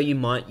this is where you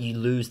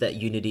lose that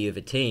unity of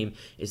a team,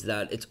 is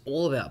that it's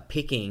all about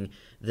picking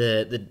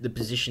the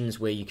positions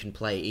where you can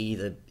play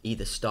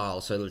either style.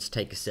 So let's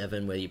take a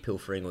 7 where you're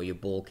pilfering or you're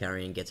ball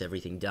carrying gets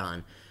everything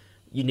done.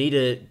 You need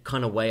to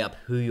kind of weigh up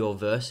who you're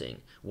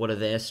versing. What are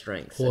their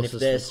strengths? Horses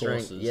and if their for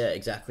strength, courses. yeah,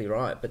 exactly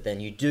right. But then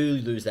you do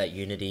lose that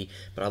unity.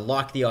 But I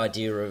like the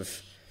idea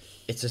of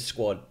it's a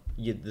squad.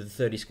 The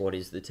 30 squad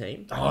is the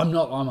team. I'm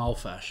old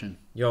fashioned.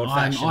 You're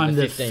old-fashioned, I'm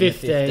the the 15,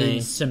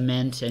 15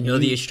 cement, and You're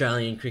the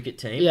Australian cricket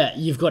team. yeah,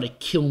 you've got to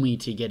kill me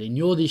to get in.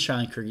 You're the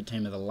Australian cricket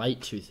team of the late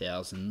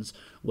 2000s,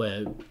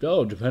 where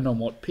depending on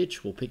what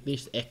pitch, we'll pick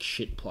this X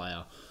shit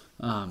player.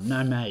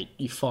 No, mate,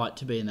 you fight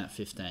to be in that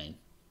 15.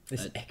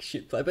 This X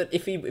shit play. But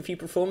if he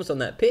performs on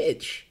that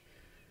pitch.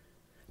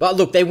 But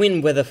look, they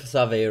win whether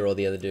Savia or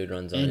the other dude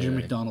runs on. Andrew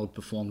anyway. McDonald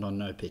performed on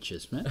no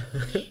pitches, man.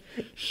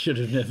 Should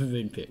have never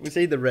been picked. Was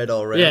he the red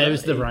or red? Yeah, it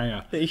was the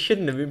ringer. He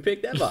shouldn't have been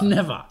picked ever.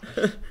 Never.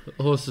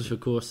 Horses for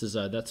courses,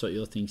 though. That's what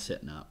your thing's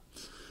setting up.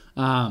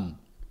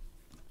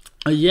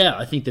 Yeah,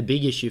 I think the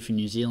big issue for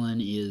New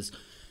Zealand is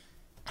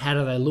how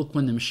do they look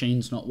when the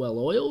machine's not well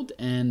oiled,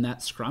 and that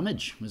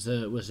scrummage was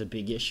a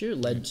big issue.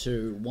 It led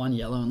to 1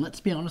 yellow, and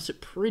let's be honest,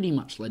 it pretty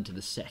much led to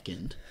the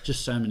second.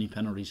 Just so many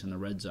penalties in the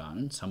red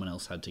zone. Someone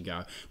else had to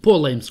go. Poor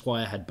Liam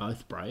Squire had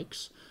both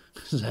breaks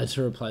because they had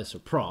to replace a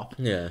prop.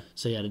 Yeah.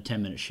 So he had a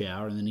 10-minute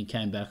shower, and then he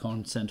came back on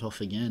and sent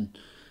off again.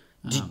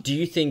 Do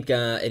you think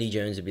Eddie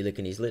Jones would be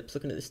licking his lips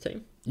looking at this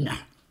team? No.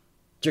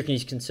 Do you reckon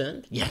he's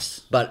concerned?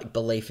 Yes. But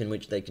belief in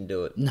which they can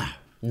do it? No.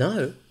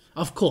 No.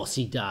 Of course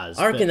he does.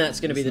 I reckon but that's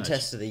going to be the there's no-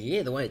 test of the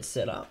year, the way it's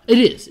set up. It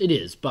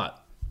is,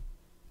 but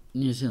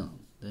New Zealand,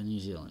 they're New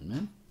Zealand,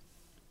 man.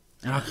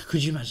 And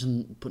could you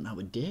imagine putting up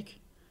with Dick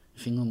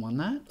if England won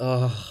that?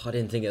 Oh, I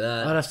didn't think of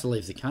that. I'd have to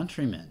leave the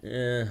country, man.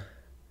 Yeah.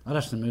 I'd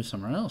have to move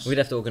somewhere else. We'd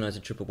have to organise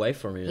a trip away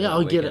from him. Yeah, on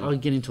the weekend. I'd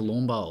get into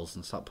lawn bowls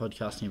and start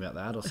podcasting about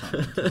that or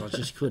something. 'Cause I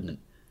just couldn't.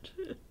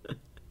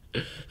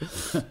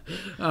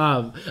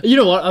 You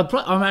know what?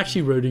 I'm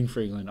actually rooting for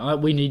England.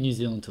 We need New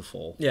Zealand to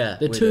fall. Yeah,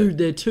 they're we too. do.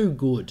 They're too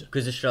good.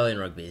 Because Australian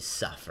rugby is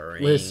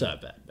suffering. We're so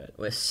bad, but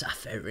We're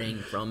suffering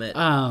from it.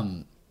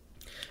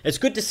 It's It's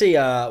good to see,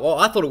 well,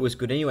 I thought it was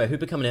good anyway.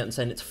 Hooper coming out and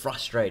saying it's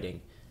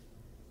frustrating.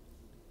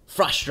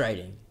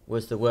 Frustrating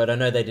was the word. I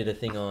know they did a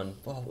thing on,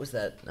 what was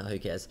that? No, who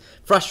cares?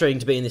 Frustrating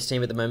to be in this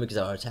team at the moment because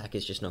our attack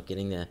is just not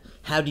getting there.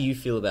 How do you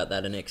feel about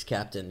that, an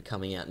ex-captain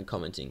coming out and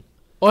commenting?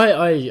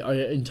 I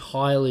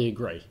entirely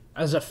agree.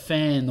 As a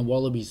fan, the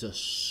Wallabies are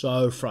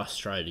so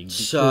frustrating.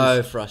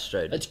 So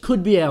frustrated. It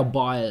could be our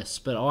bias,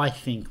 but I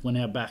think when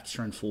our backs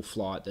are in full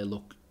flight, they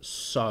look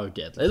so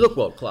deadly. They look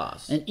world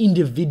class. And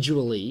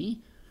individually,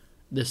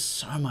 there's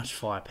so much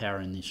firepower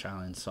in the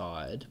Australian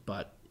side,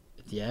 but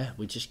yeah,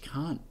 we just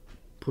can't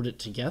put it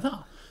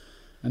together.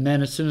 And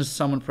then as soon as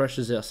someone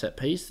pressures our set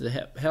piece,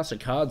 the house of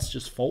cards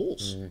just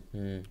falls.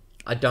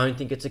 I don't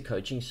think it's a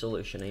coaching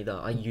solution either.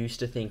 I used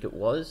to think it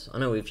was. I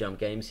know we've jumped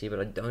games here, but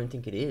I don't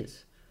think it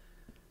is.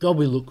 God,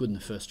 we look good in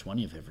the first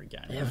 20 of every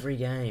game. Every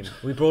game.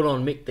 We brought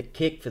on Mick the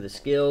Kick for the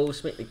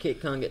skills. Mick the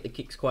Kick can't get the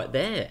kicks quite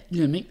there.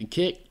 Yeah, make the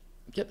kick.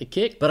 Get the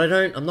kick. But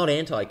I'm not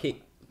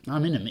anti-kick.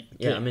 I'm in a Mick the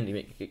Yeah, kick. I'm into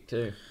Mick the Kick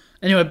too.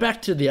 Anyway,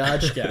 back to the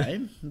Arge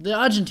game. The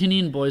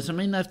Argentinian boys, I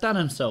mean, they've done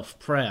themselves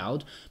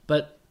proud,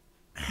 but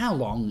how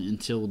long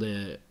until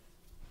they're...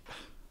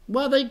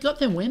 Well, they got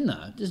their win,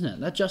 though, isn't it?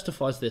 That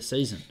justifies their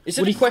season. Is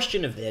What it do a you-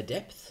 question of their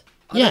depth?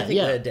 I don't think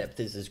their depth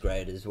is as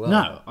great as well.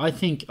 No, I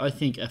think a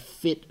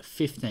fit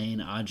 15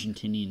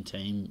 Argentinian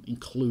team,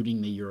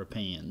 including the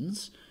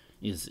Europeans,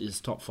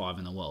 is top 5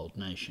 in the world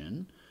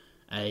nation.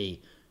 A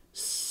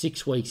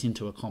 6 weeks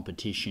into a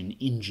competition,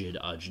 injured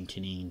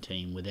Argentinian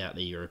team without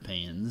the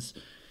Europeans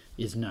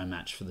is no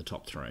match for the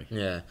top 3.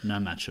 Yeah. No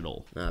match at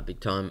all. Big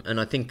time.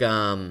 And I think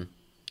I'm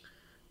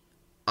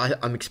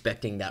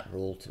expecting that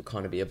rule to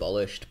kind of be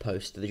abolished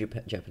post the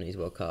Japanese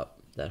World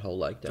Cup. That whole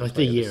don't the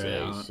play year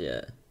overseas.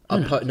 out.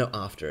 Yeah. No,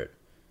 after it.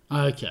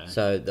 Okay.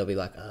 So they'll be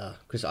like,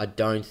 because I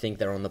don't think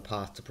they're on the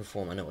path to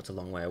perform. I know it's a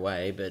long way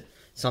away, but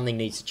something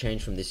needs to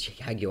change from this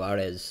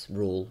Jaguares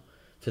rule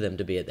for them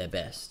to be at their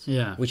best.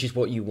 Yeah. Which is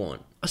what you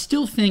want. I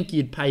still think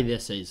you'd pay their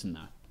season,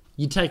 though.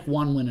 You'd take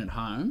one win at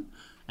home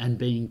and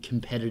being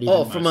competitive.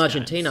 Oh, from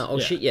Argentina? Games. Oh,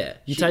 shit, yeah.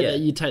 You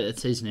take that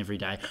season every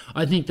day.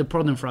 I think the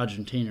problem for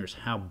Argentina is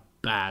how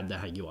bad the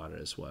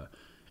Jaguares were.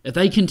 If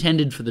they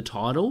contended for the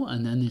title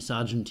and then this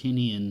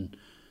Argentinian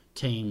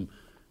team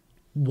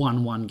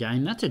won one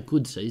game, that's a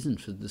good season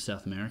for the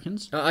South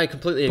Americans. I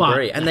completely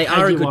agree. And they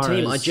are a good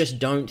team. I just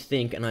don't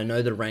think, and I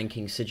know the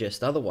rankings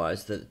suggest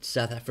otherwise, that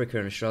South Africa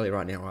and Australia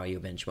right now are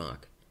your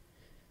benchmark.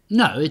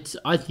 No,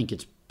 I think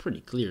it's pretty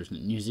clear, isn't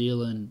it? New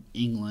Zealand,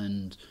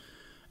 England,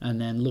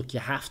 and then, look, you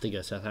have to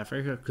go South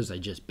Africa because they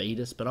just beat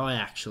us. But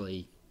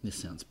this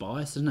sounds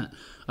biased, isn't it?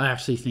 I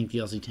actually think the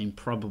Aussie team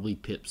probably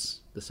pips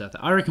the South.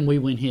 I reckon we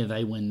win here,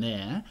 they win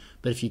there.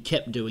 But if you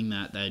kept doing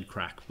that, they'd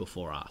crack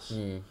before us.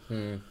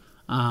 Who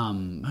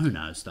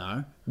knows,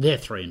 though? They're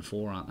 3 and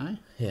 4, aren't they?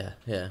 Yeah.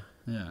 Yeah.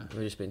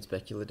 We've just been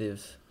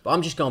speculative. But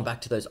I'm just going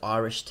back to those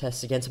Irish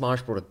tests again. Some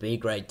Irish brought a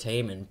B-grade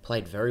team and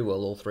played very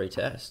well all 3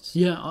 tests.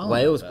 Yeah,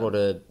 Wales brought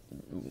they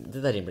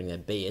didn't bring their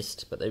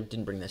best, but they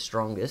didn't bring their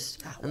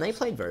strongest. And they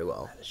played very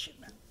well. They're shit,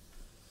 man.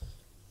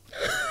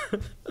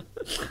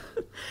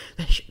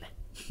 They're shit,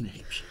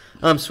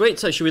 man. Sweet.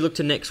 So should we look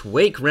to next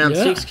week? Round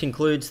 6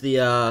 concludes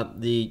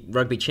the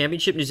Rugby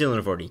Championship. New Zealand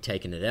have already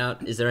taken it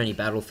out. Is there any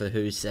battle for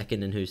who's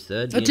second and who's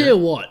third? I tell you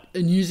what, a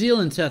New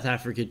Zealand-South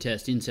Africa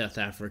test in South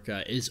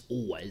Africa is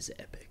always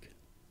epic.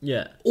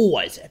 Yeah.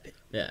 Always epic.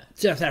 Yeah.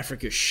 South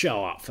Africa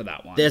show up for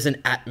that one. There's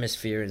an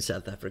atmosphere in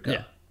South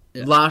Africa.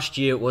 Yeah. Last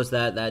year it was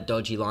that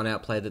dodgy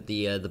line-out play that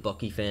the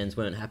Bocky fans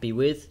weren't happy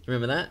with.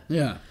 Remember that?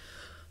 Yeah.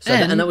 So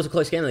and that was a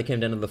close game. They came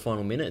down to the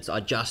final minutes.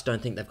 I just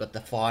don't think they've got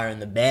the fire in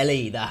the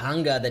belly, the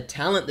hunger, the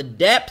talent, the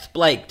depth,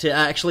 Blake, to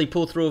actually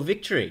pull through a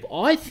victory.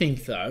 I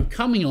think, though,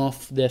 coming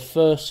off their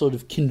first sort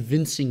of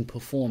convincing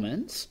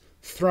performance,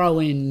 throw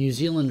in New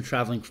Zealand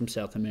travelling from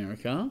South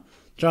America,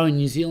 throw in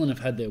New Zealand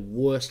have had their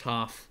worst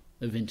half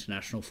of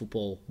international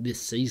football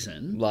this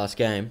season. Last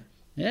game.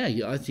 Yeah,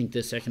 I think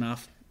their second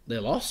half, they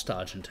lost to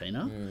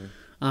Argentina.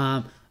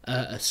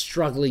 A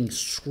struggling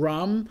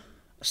scrum.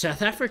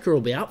 South Africa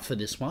will be up for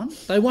this one.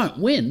 They won't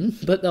win,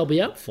 but they'll be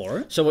up for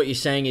it. So what you're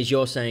saying is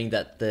you're saying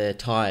that they're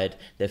tired,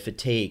 they're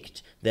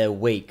fatigued, they're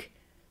weak.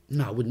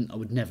 No, I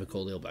would never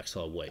call the All Blacks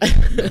side weak.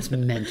 That's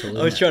mental,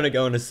 I was trying to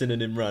go on a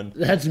synonym run.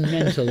 That's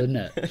mental, isn't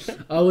it?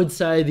 I would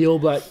say the All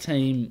Black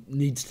team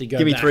needs to go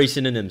Give me back. 3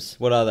 synonyms.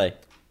 What are they?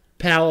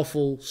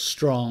 Powerful,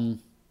 strong,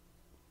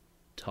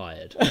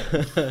 tired.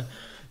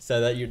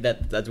 So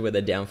that's where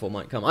their downfall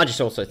might come. I just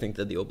also think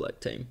that the All Black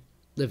team.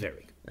 They're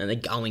very good. And they're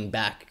going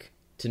back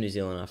to New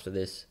Zealand after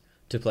this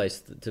to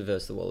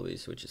verse the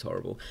Wallabies, which is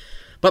horrible.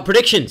 But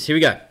predictions, here we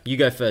go. You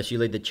go first. You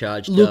lead the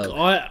charge. Look,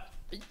 Doug.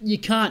 you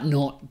can't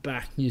not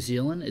back New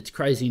Zealand. It's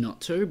crazy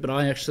not to, but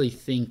I actually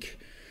think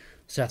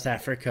South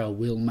Africa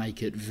will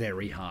make it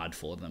very hard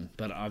for them.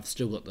 But I've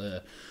still got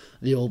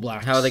the All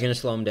Blacks. How are they going to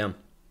slow them down?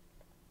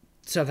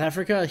 South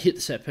Africa hit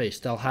the set piece.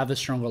 They'll have a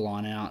stronger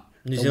line out.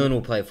 New Zealand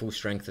will play full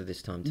strength at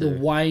this time too. The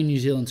way New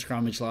Zealand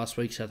scrummaged last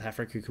week, South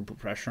Africa could put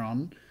pressure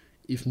on.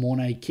 If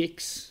Mornay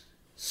kicks,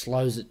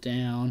 slows it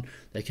down,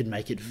 they could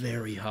make it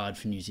very hard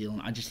for New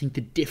Zealand. I just think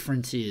the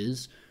difference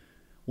is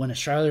when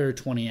Australia are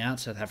 20 out,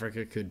 South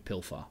Africa could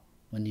pilfer.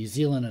 When New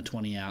Zealand are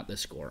 20 out, they're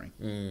scoring.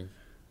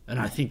 And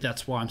I think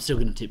that's why I'm still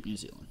going to tip New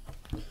Zealand.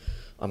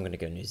 I'm going to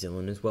go New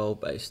Zealand as well,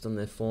 based on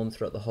their form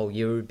throughout the whole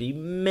year. It would be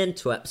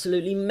mental,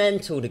 absolutely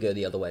mental to go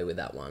the other way with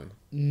that one.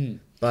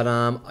 But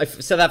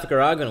if South Africa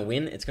are going to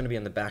win, it's going to be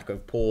on the back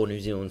of poor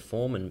New Zealand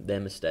form and their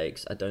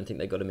mistakes. I don't think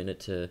they got a minute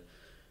to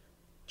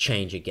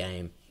change a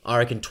game. I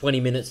reckon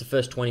the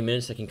first 20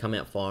 minutes, they can come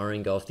out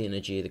firing, go off the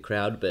energy of the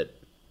crowd, but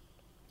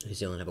New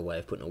Zealand have a way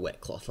of putting a wet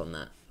cloth on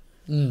that.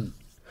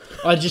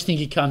 I just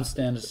think it comes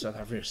down to South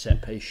Africa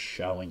set piece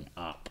showing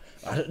up.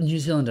 New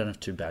Zealand don't have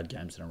 2 bad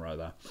games in a row,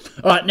 though.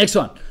 All right, next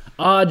one.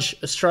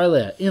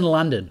 Australia in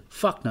London.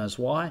 Fuck knows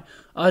why.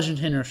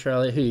 Argentina,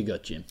 Australia. Who you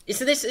got, Jim?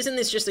 Isn't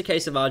this just a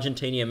case of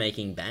Argentina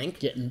making bank?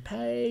 Getting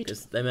paid.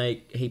 Because they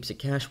make heaps of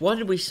cash. Why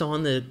did we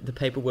sign the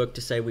paperwork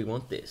to say we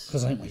want this?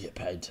 Because I think we get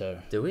paid too.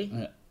 Do we?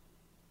 Yeah.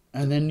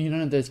 And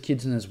then, those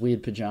kids in those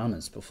weird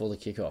pyjamas before the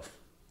kick-off.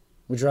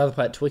 Would you rather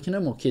play at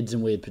Twickenham or kids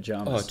in weird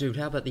pyjamas? Oh, dude,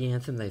 how about the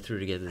anthem they threw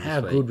together this week?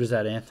 How good was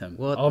that anthem?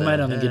 What Old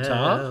mate on the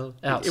hell?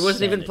 guitar? It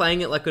wasn't even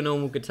playing it like a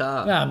normal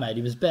guitar. Nah, mate,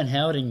 he was Ben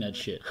Howarding that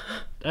shit.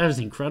 That was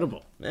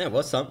incredible. Yeah, it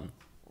was something.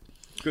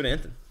 Good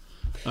anthem.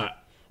 All right.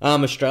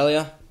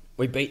 Australia,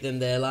 we beat them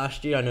there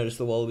last year. I noticed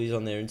the Wallabies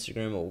on their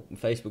Instagram or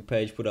Facebook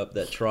page put up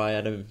that try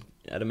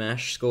Adam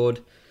Ash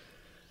scored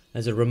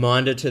as a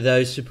reminder to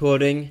those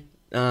supporting.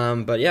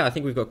 But yeah, I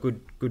think we've got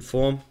good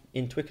form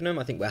in Twickenham.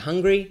 I think we're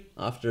hungry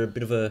after a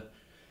bit of a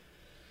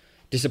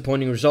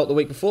disappointing result the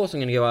week before. So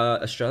I'm going to go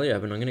Australia,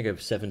 but I'm going to go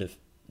 7 to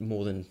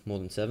more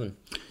than 7.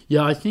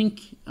 Yeah, I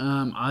think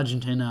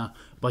Argentina,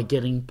 by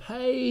getting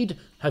paid,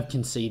 have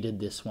conceded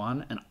this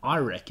one, and I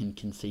reckon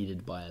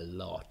conceded by a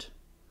lot.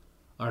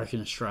 I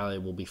reckon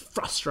Australia will be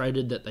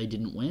frustrated that they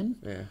didn't win,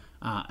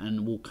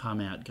 and will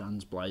come out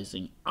guns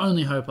blazing.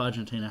 Only hope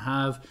Argentina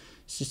have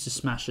is just to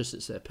smash us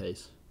at set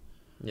piece.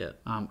 Yeah.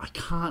 I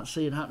can't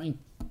see it happening.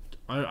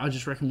 I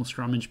just reckon we'll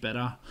scrummage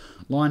better.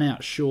 Line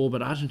out, sure,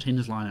 but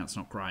Argentina's line out's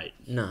not great.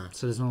 No.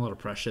 So there's not a lot of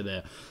pressure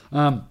there.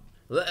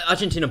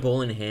 Argentina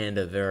ball in hand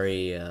are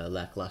very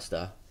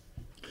lackluster.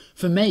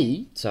 For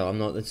me, So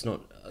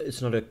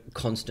it's not a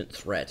constant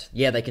threat.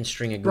 Yeah, they can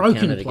string a good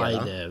broken counter play,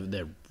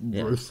 together.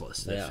 they're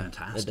ruthless. They're Yeah,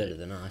 fantastic. They're better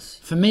than us.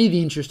 For me,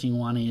 the interesting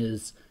one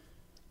is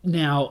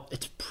now.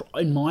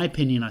 In my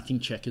opinion, I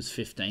think Checkers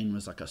 15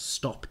 was like a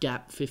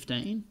stopgap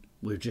 15.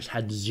 We've just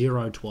had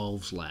 0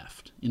 12s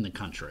left in the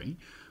country.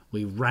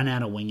 We ran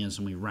out of wingers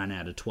and we ran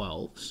out of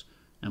 12s,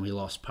 and we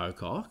lost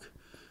Pocock.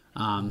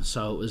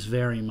 So it was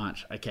very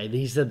much okay.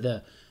 These are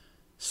the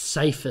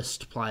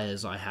safest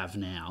players I have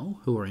now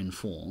who are in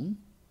form.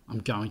 I'm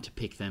going to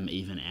pick them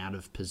even out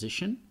of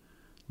position.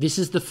 This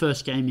is the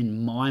first game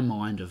in my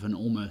mind of an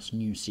almost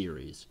new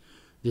series.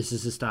 This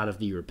is the start of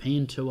the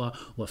European tour.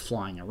 We're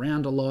flying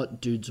around a lot.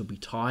 Dudes will be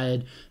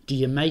tired. Do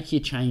you make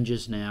your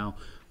changes now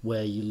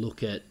where you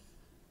look at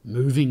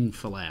moving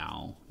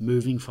Folau,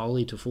 moving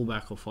Foley to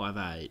fullback or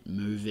 5'8",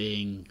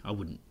 moving... I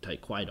wouldn't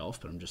take Quaid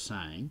off, but I'm just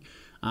saying.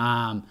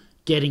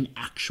 Getting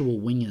actual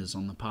wingers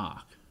on the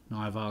park.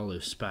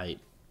 Naivalu, Spate.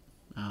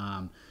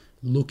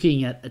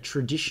 Looking at a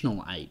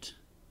traditional 8,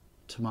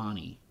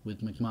 Tamani,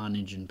 with McMahon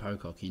injured and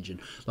Pocock injured.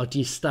 Like, do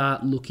you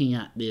start looking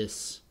at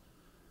this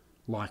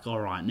like, all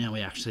right, now we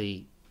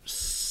actually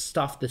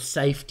stuff the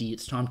safety,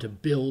 it's time to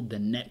build the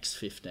next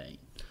 15?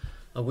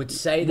 I would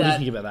say What do that,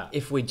 you think about that?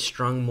 if we'd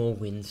strung more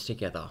wins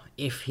together,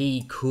 if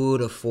he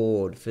could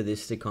afford for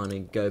this to kind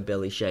of go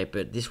belly shape,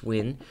 but this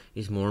win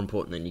is more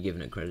important than you're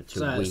giving it credit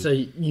to. So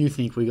you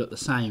think we got the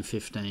same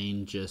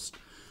 15, just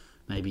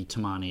maybe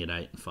Tamani at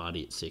 8 and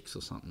Fardy at 6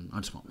 or something? I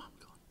just want my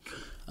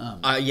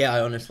God. Yeah,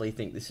 I honestly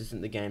think this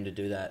isn't the game to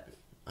do that.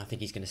 I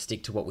think he's going to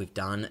stick to what we've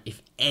done.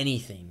 If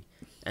anything,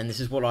 and this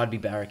is what I'd be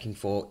barracking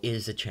for,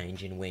 is a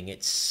change in wing.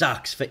 It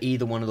sucks for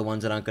either one of the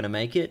ones that aren't going to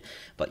make it,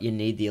 but you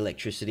need the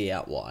electricity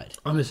out wide.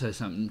 I'm going to say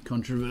something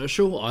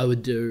controversial. I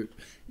would do,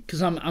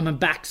 because I'm a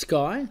backs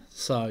guy,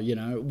 so, you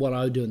know, what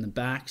I would do in the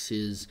backs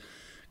is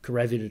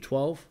Karevi to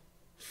 12,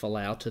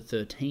 Folau to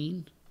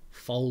 13,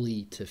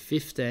 Foley to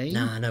 15.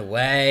 Nah, no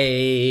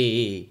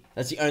way.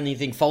 That's the only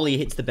thing. Foley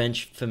hits the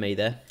bench for me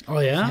there. Oh,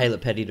 yeah? Taylor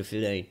Petty to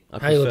 15.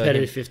 Taylor Petty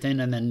to 15,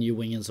 and then your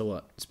wingers are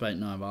what? Spate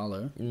and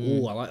Naivalu.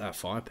 Ooh, I like that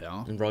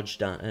firepower. And Hodge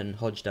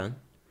done.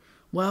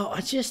 Well,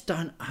 I just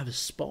don't have a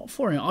spot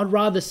for him. I'd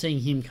rather see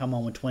him come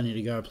on with 20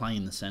 to go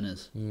playing the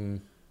centres.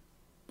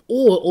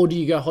 Or do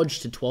you go Hodge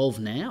to 12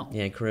 now?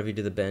 Yeah, Karevi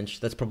to the bench.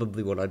 That's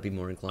probably what I'd be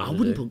more inclined I to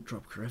wouldn't do.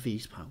 drop Karevi.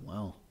 He's playing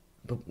well.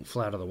 But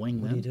Fly out of the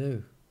wing, what then. do you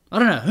do? I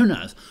don't know. Who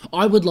knows?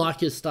 I would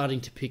like us starting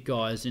to pick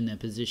guys in their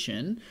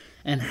position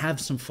and have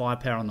some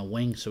firepower on the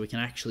wing so we can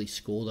actually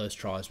score those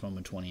tries when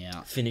we're 20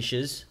 out.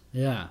 Finishes.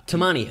 Yeah.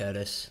 Tamani hurt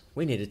us.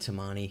 We needed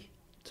Tamani.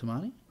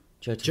 Tamani?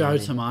 Joe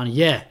Tamani.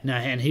 Yeah. No,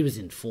 and he was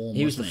in form,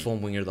 He was the wasn't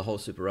form winger of the whole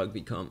Super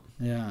Rugby comp.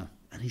 Yeah.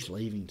 And he's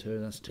leaving too.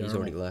 That's terrible. He's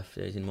already left.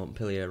 Yeah, he's in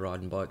Montpellier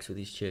riding bikes with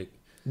his chick.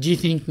 Do you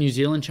think New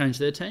Zealand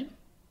changed their team?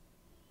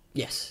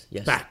 Yes.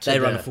 Back to they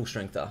run the a full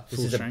strength though. This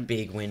full is strength. a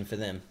big win for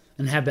them.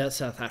 And how about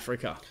South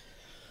Africa?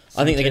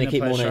 I think they're going Santina to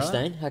keep play Mornay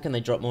Australia? Stain. How can they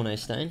drop Mornay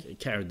Stain? He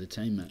carried the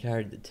team, mate.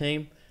 Carried the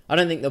team. I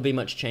don't think there'll be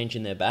much change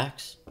in their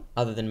backs,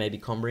 other than maybe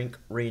Combrink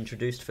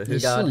reintroduced for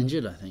He's still Hugard.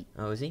 injured, I think.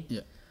 Oh, is he? Yeah.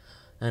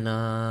 And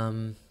I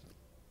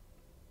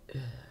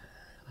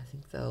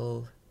think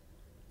they'll.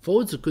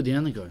 Forwards look good. The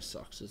only guy who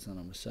sucks is the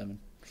number 7.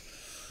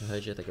 I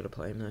heard you. They got to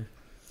play him though.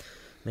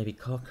 Maybe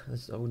Cock.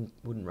 I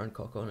wouldn't run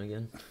Cock on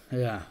again.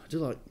 Yeah, I do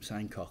like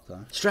saying Cock,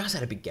 though. Strauss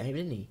had a big game,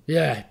 didn't he?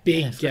 Yeah,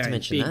 big I forgot to game.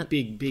 mention Big,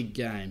 that. big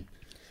game.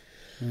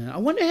 I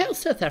wonder how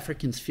South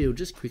Africans feel,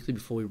 just quickly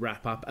before we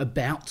wrap up,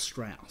 about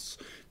Strauss.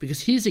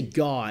 Because here's a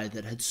guy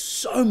that had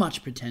so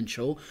much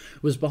potential,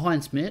 was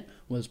behind Smith,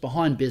 was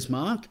behind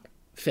Bismarck.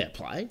 Fair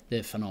play,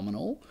 they're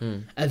phenomenal.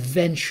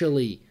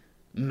 Eventually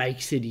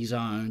makes it his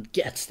own,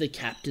 gets the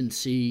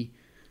captaincy.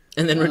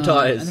 And then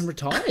retires. And then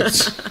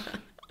retires.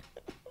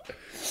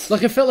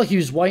 Like, I felt like he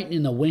was waiting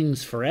in the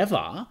wings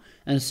forever,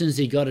 and as soon as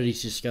he got it,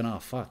 he's just going, oh,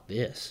 fuck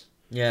this.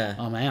 Yeah.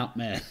 I'm out,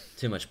 man.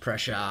 Too much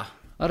pressure.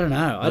 I don't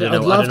know. I don't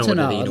I'd know- love I don't to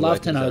know know. what the I'd inner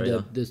love to workings know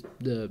are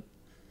the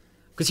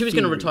Because he was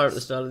going to retire at theories.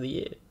 the start of the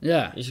year.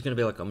 yeah. He's just going to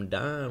be like, I'm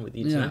done with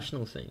the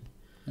international thing.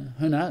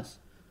 Who knows?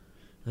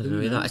 I don't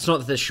know either. It's not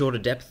that there's shorter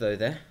depth, though,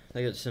 there.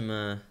 They got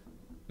some...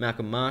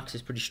 Malcolm Marx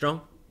is pretty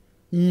strong.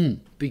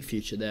 Big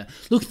future there.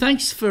 Look,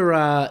 thanks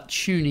for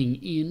tuning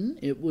in.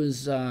 It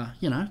was,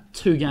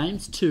 2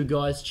 games, 2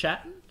 guys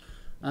chatting.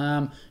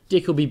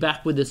 Dick will be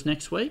back with us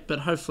next week, but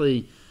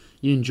hopefully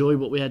you enjoyed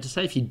what we had to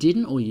say. If you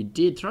didn't or you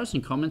did, throw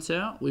some comments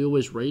out. We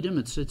always read them.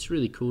 It's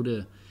really cool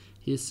to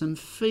hear some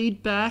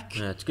feedback.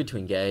 Yeah, it's good to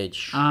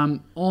engage.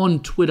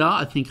 On Twitter,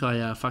 I think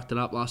I fucked it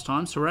up last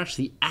time, so we're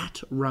actually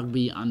at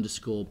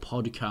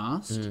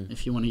rugby_podcast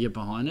if you want to get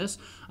behind us.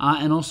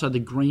 And also the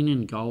Green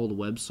and Gold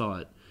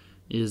website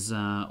is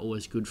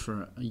always good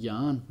for a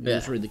yarn.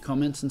 Just read the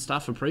comments and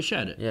stuff.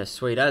 Appreciate it. Yeah,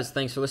 sweet as.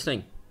 Thanks for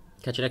listening.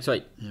 Catch you next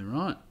week. Yeah,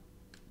 right.